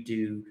that you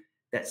do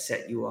that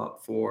set you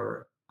up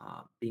for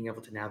being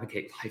able to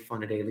navigate life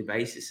on a daily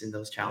basis and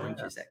those Yeah.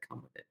 challenges that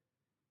come with it?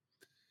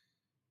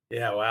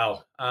 Yeah.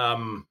 Wow.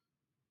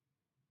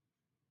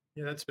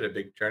 Yeah, that's been a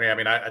big journey. I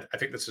mean, I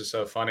think this is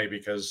so funny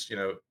because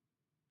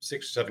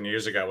 6 or 7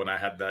 years ago when I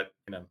had that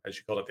as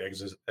you called it, the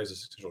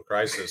existential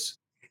crisis,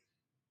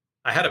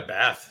 I had a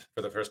bath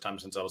for the first time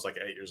since I was like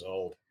 8 years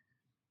old.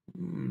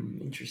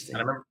 And I Interesting.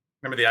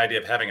 remember the idea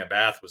of having a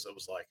bath was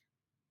like,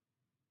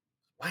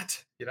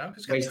 what?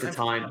 Who's got Waste of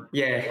time for time.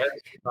 Yeah.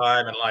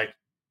 time, and like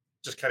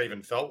just kind of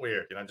even felt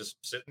weird, just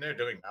sitting there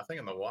doing nothing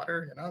in the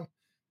water.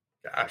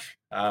 Gosh.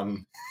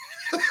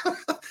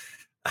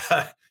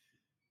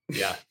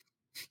 Yeah.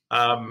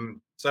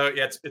 So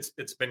yeah,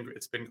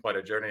 it's been quite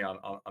a journey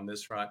on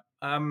this front.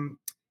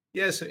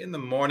 Yeah, so in the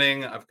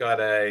morning it's about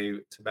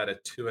a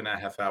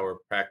 2.5 hour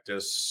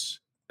practice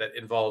that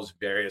involves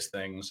various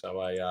things.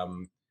 So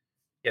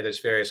yeah, there's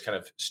various kind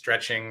of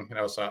stretching,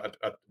 so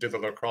I do the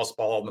lacrosse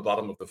ball on the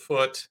bottom of the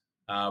foot.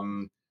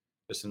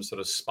 There's some sort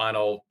of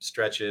spinal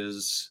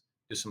stretches,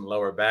 do some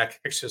lower back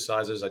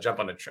exercises. I jump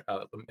on a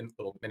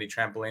little mini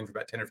trampoline for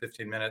about 10 or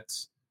 15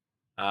 minutes.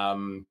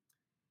 Um,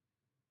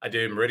 I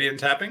do meridian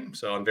tapping,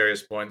 so on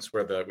various points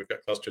where we've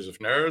got clusters of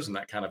nerves, and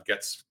that kind of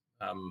gets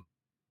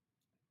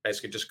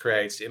basically just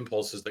creates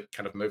impulses that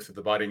kind of move through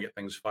the body and get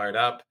things fired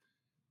up.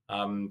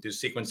 Do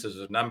sequences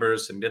of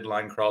numbers and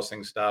midline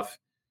crossing stuff.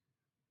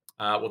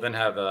 We'll then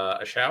have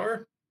a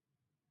shower,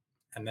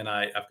 and then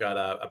I've got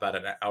about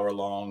an hour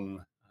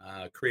long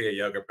Kriya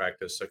yoga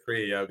practice. So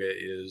Kriya yoga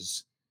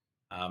is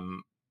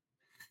um,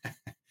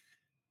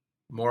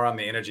 more on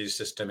the energy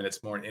system, and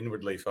it's more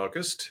inwardly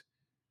focused.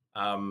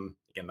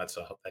 Again,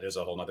 that is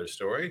a whole other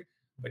story.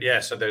 But yeah,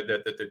 so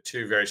they're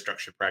two very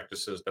structured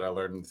practices that I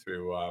learned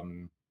through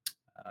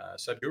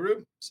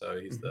Sadhguru. So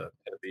he's Mhm. the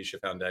head of the Isha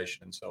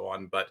Foundation and so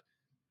on. But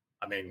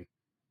I mean,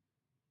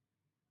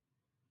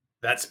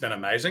 that's been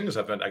amazing because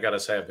I got to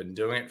say, I've been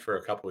doing it for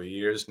a couple of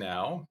years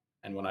now.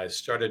 And when I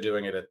started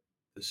doing it at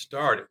the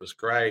start, it was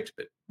great.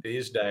 But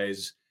these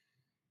days,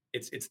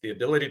 it's the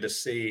ability to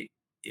see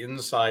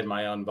inside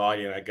my own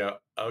body, and I go,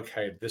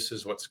 okay, this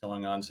is what's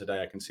going on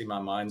today. I can see my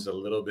mind's a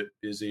little bit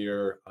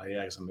busier. Oh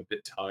yeah, 'cause I'm a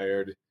bit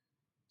tired.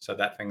 So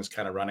that thing's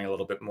kind of running a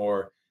little bit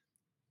more.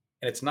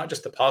 And it's not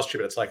just the posture,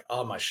 but it's like,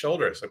 oh, my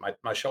shoulders. Like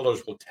my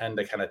shoulders will tend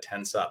to kind of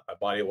tense up. My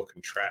body will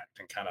contract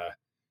and kind of,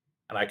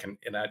 and I can,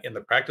 in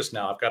the practice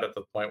now, I've got it to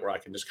the point where I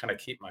can just kind of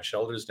keep my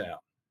shoulders down.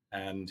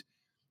 And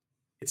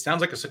it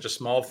sounds like it's such a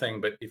small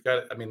thing, but you've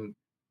got, I mean,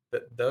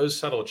 those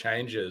subtle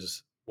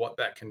changes, what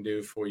that can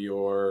do for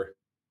your,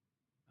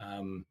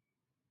 um,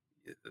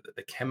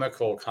 the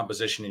chemical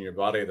composition in your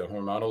body, the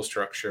hormonal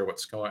structure,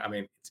 what's going, I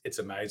mean, it's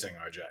amazing,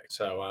 RJ.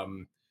 So,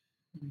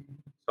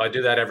 so I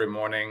do that every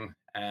morning,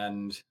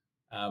 and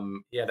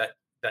yeah, that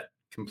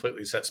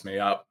completely sets me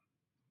up.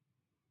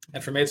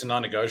 And for me, it's a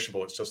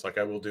non-negotiable. It's just like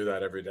I will do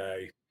that every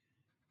day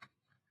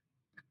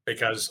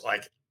because,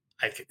 like,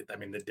 I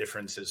mean, the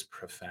difference is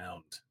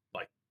profound,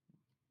 like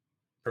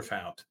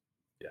profound.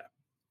 Yeah.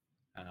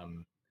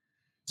 Um,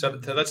 so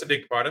that's a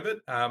big part of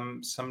it.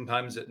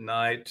 Sometimes at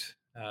night,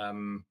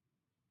 yeah.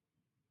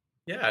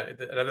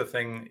 Another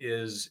thing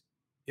is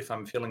if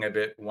I'm feeling a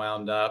bit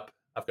wound up,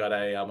 I've got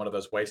a one of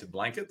those weighted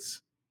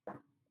blankets.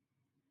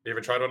 You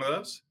ever tried one of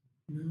those?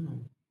 No.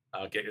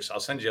 I'll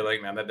send you a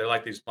link, man. They're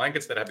like these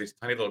blankets that have these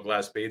tiny little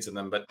glass beads in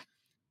them. But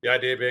the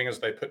idea being is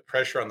they put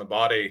pressure on the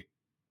body.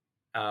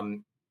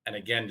 Um, and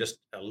again, just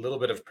a little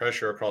bit of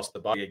pressure across the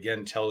body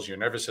again tells your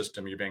nervous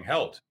system you're being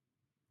held.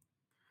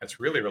 It's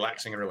really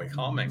relaxing and really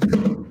calming.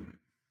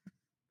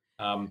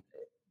 Um,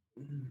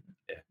 Mm.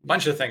 yeah, Yeah.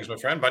 bunch of things, my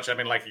friend. Bunch. I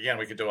mean, like again,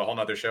 we could do a whole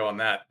nother show on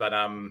that. But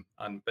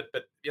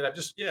but you know,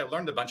 just yeah,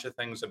 learned a bunch of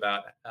things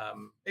about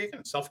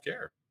again, self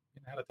care.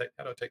 You know,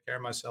 how to take care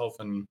of myself,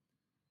 and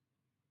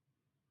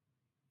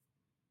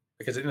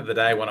because at the end of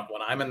the day, when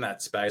I'm in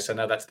that space, I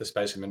know that's the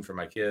space I'm in for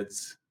my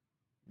kids.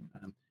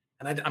 Um,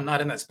 and I'm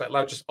not in that spot.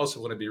 I just also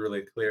want to be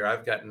really clear.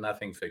 I've got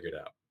nothing figured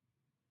out.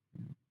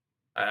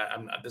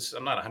 I'm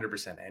not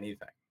 100%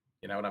 anything.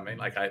 You know what I mean?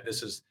 Like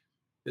this is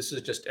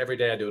just every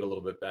day I do it a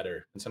little bit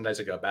better. And some days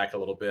I go back a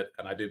little bit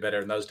and I do better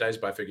in those days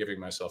by forgiving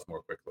myself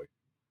more quickly.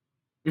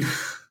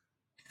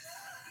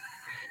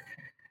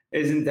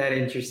 Isn't that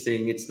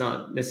interesting? It's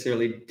not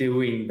necessarily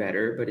doing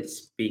better, but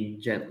it's being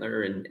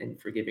gentler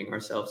and forgiving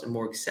ourselves and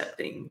more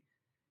accepting.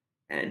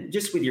 And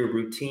just with your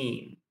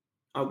routine,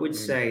 I would Mm,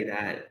 say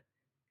that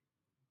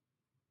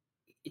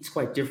it's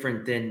quite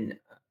different than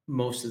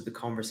most of the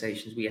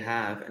conversations we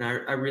have. And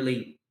I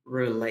really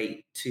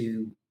relate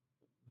to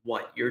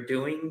what you're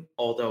doing,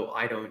 although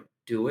I don't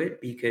do it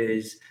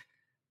because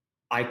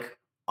I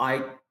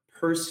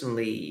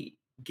personally,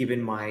 given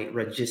my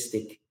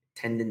registic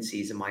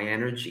tendencies and my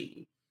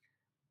energy,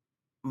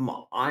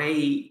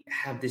 I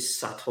have this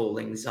subtle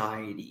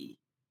anxiety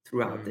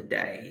throughout the mm,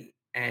 day.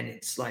 And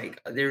it's like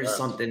there's yes.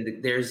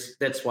 something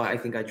that's why I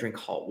think I drink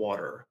hot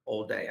water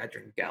all day. I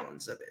drink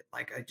gallons of it.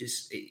 Like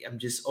I'm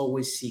just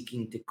always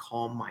seeking to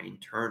calm my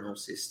internal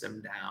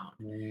system down.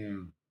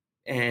 Mm,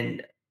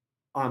 And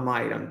I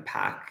might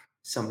unpack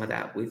some of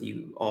that with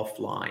you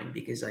offline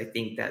because I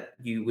think that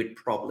you would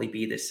probably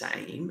be the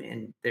same.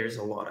 And there's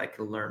a lot I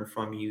can learn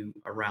from you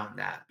around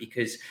that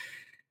because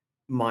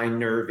my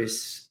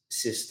nervous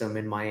system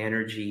and my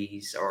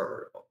energies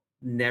are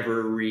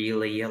never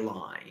really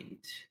aligned.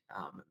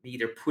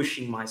 Either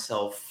pushing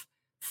myself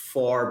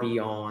far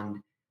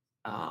beyond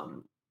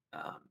um,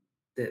 um,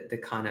 the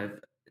kind of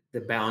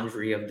the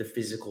boundary of the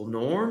physical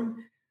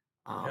norm,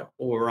 yep.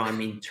 or I'm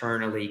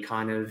internally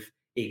kind of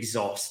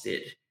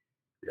exhausted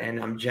Yep.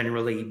 and I'm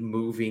generally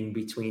moving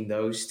between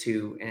those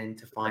two. And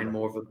to find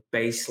more of a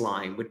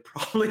baseline would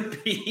probably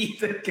be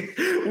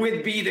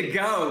the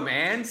go,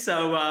 man.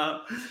 So I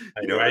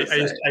you know do. what I'm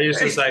saying? I used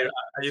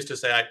to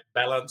say I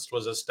balanced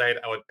was a state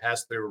I would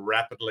pass through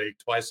rapidly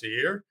twice a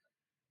year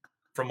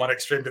from one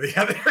extreme to the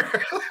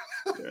other.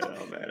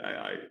 Oh man,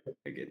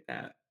 I get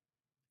that.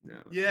 No.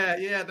 Yeah,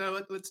 yeah. No,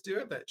 let's do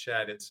it that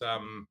chat. It's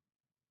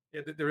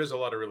yeah, there is a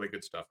lot of really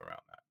good stuff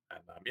around that.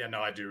 And yeah,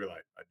 no, I do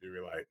relate. I do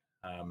relate.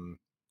 Um,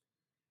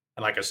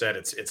 and like I said,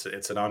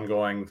 it's an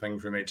ongoing thing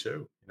for me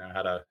too. You know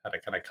how to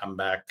kind of come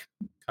back,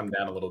 come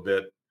down a little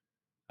bit.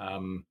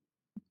 Um,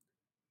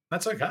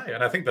 that's okay.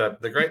 And I think the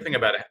great thing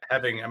about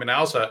having, I mean,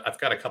 I've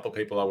got a couple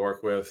people I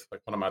work with.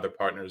 Like one of my other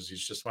partners,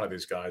 he's just one of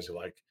these guys who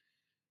like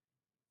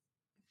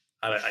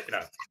I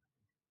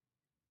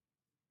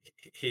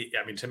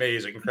mean, to me,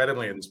 he's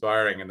incredibly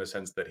inspiring in the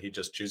sense that he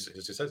just chooses,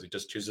 as he says, he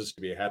just chooses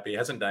to be happy. He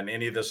hasn't done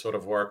any of this sort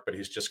of work, but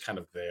he's just kind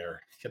of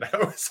there.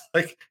 It's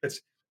like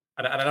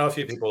I don't know a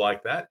few people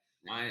like that.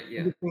 Yeah.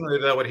 Interestingly,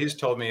 though, what he's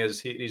told me is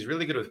he's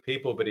really good with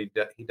people, but he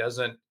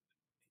doesn't.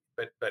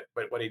 But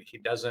what he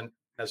doesn't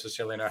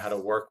necessarily know how to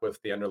work with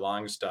the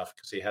underlying stuff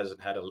because he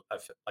hasn't had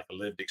like a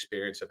lived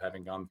experience of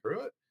having gone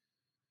through it.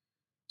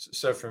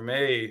 So for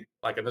me,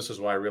 like, and this is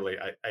why really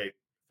I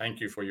thank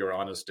you for your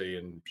honesty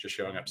and just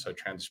showing up so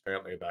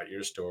transparently about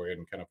your story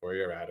and kind of where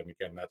you're at. And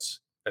again, that's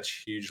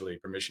hugely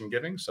permission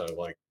giving. So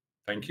like,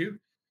 thank you.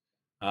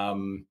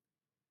 Um,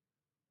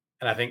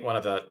 and I think one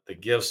of the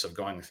gifts of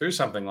going through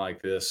something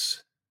like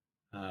this,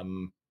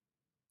 um,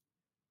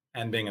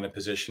 and being in a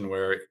position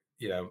where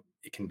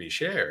it can be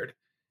shared,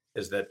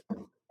 is that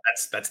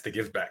that's the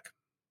give back.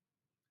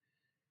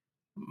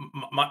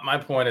 My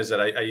point is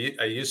that I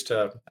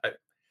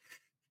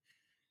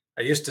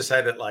used to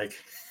say that like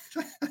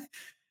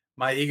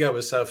my ego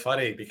was so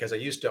funny because I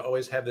used to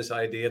always have this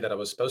idea that I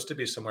was supposed to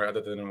be somewhere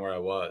other than where I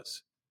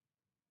was.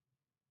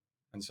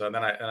 And so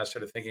then I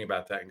started thinking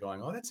about that and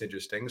going, "Oh, that's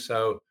interesting."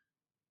 So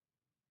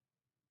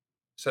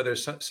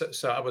there's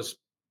so I was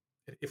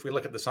if we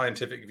look at the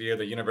scientific view,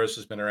 the universe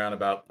has been around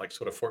about like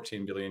sort of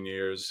 14 billion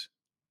years,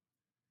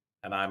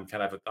 and I'm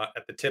kind of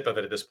at the tip of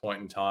it at this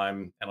point in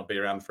time, and I'll be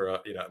around for a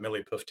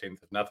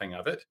millipufteenth of nothing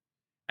of it.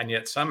 And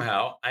yet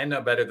somehow I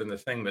know better than the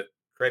thing that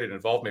created and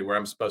involved me where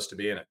I'm supposed to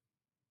be in it.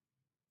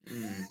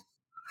 Mm.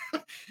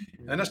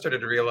 And then I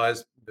started to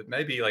realize that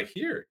maybe like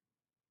here,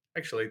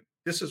 actually,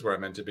 this is where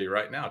I'm meant to be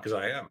right now because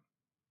I am.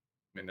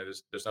 I mean,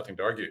 there's nothing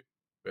to argue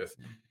with.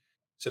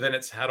 So then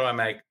it's how do I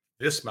make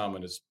this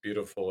moment as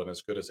beautiful and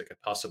as good as it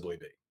could possibly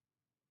be?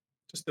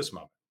 Just this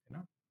moment,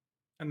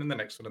 and then the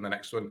next one and the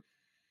next one.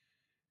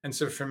 And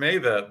so for me,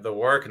 the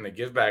work and the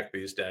give back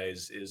these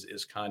days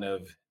is kind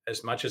of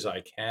as much as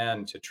I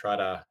can to try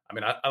to. I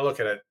mean, I look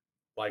at it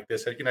like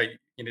this. You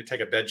need to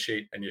take a bed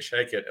sheet and you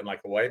shake it, and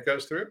like a wave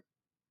goes through it.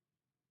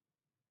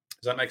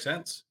 Does that make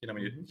sense? When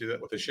you do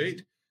that with a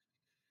sheet.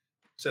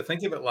 So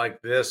think of it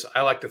like this.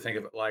 I like to think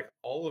of it like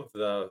all of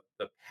the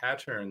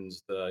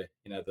patterns, the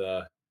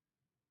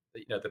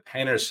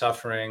pain or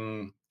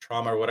suffering,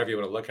 trauma, or whatever you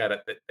want to look at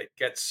it, that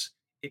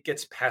it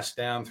gets passed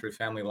down through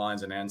family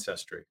lines and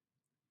ancestry.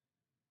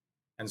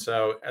 And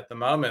so at the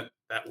moment,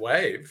 that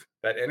wave,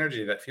 that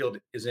energy, that field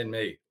is in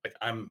me. Like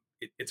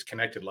it's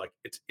connected, like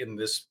it's in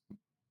this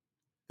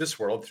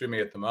world through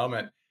me at the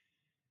moment.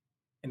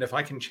 And if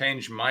I can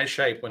change my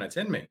shape when it's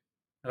in me,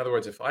 in other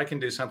words, if I can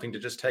do something to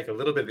just take a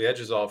little bit of the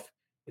edges off,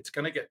 it's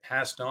going to get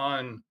passed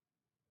on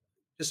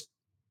just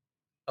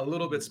a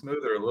little bit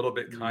smoother, a little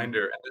bit Mm.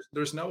 kinder. And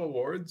there's no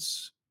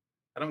awards.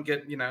 I don't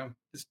get,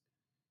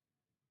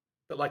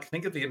 but like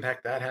think of the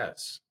impact that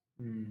has.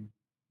 Mm.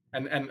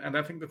 And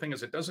I think the thing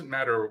is, it doesn't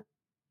matter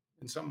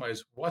in some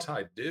ways what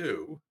I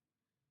do,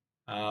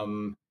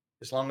 um,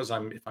 as long as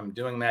if I'm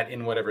doing that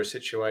in whatever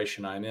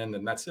situation I'm in,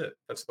 then that's it.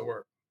 That's the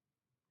work.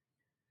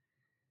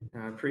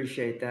 I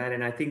appreciate that.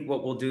 And I think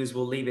what we'll do is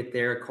we'll leave it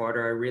there,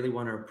 Carter. I really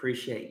want to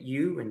appreciate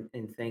you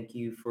and thank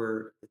you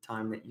for the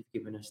time that you've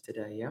given us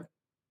today. Yeah.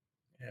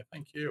 Yeah,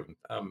 thank you.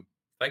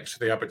 Thanks for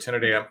the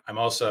opportunity. I'm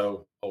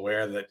also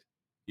aware that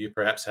you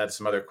perhaps had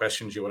some other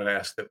questions you wanted to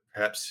ask that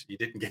perhaps you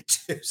didn't get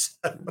to. So,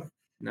 all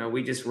No,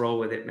 we just roll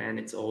with it, man.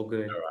 It's all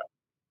good. right,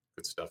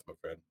 good stuff, my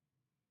friend.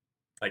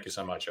 Thank you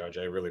so much,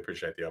 RJ. Really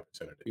appreciate the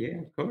opportunity. Yeah,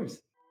 of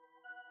course.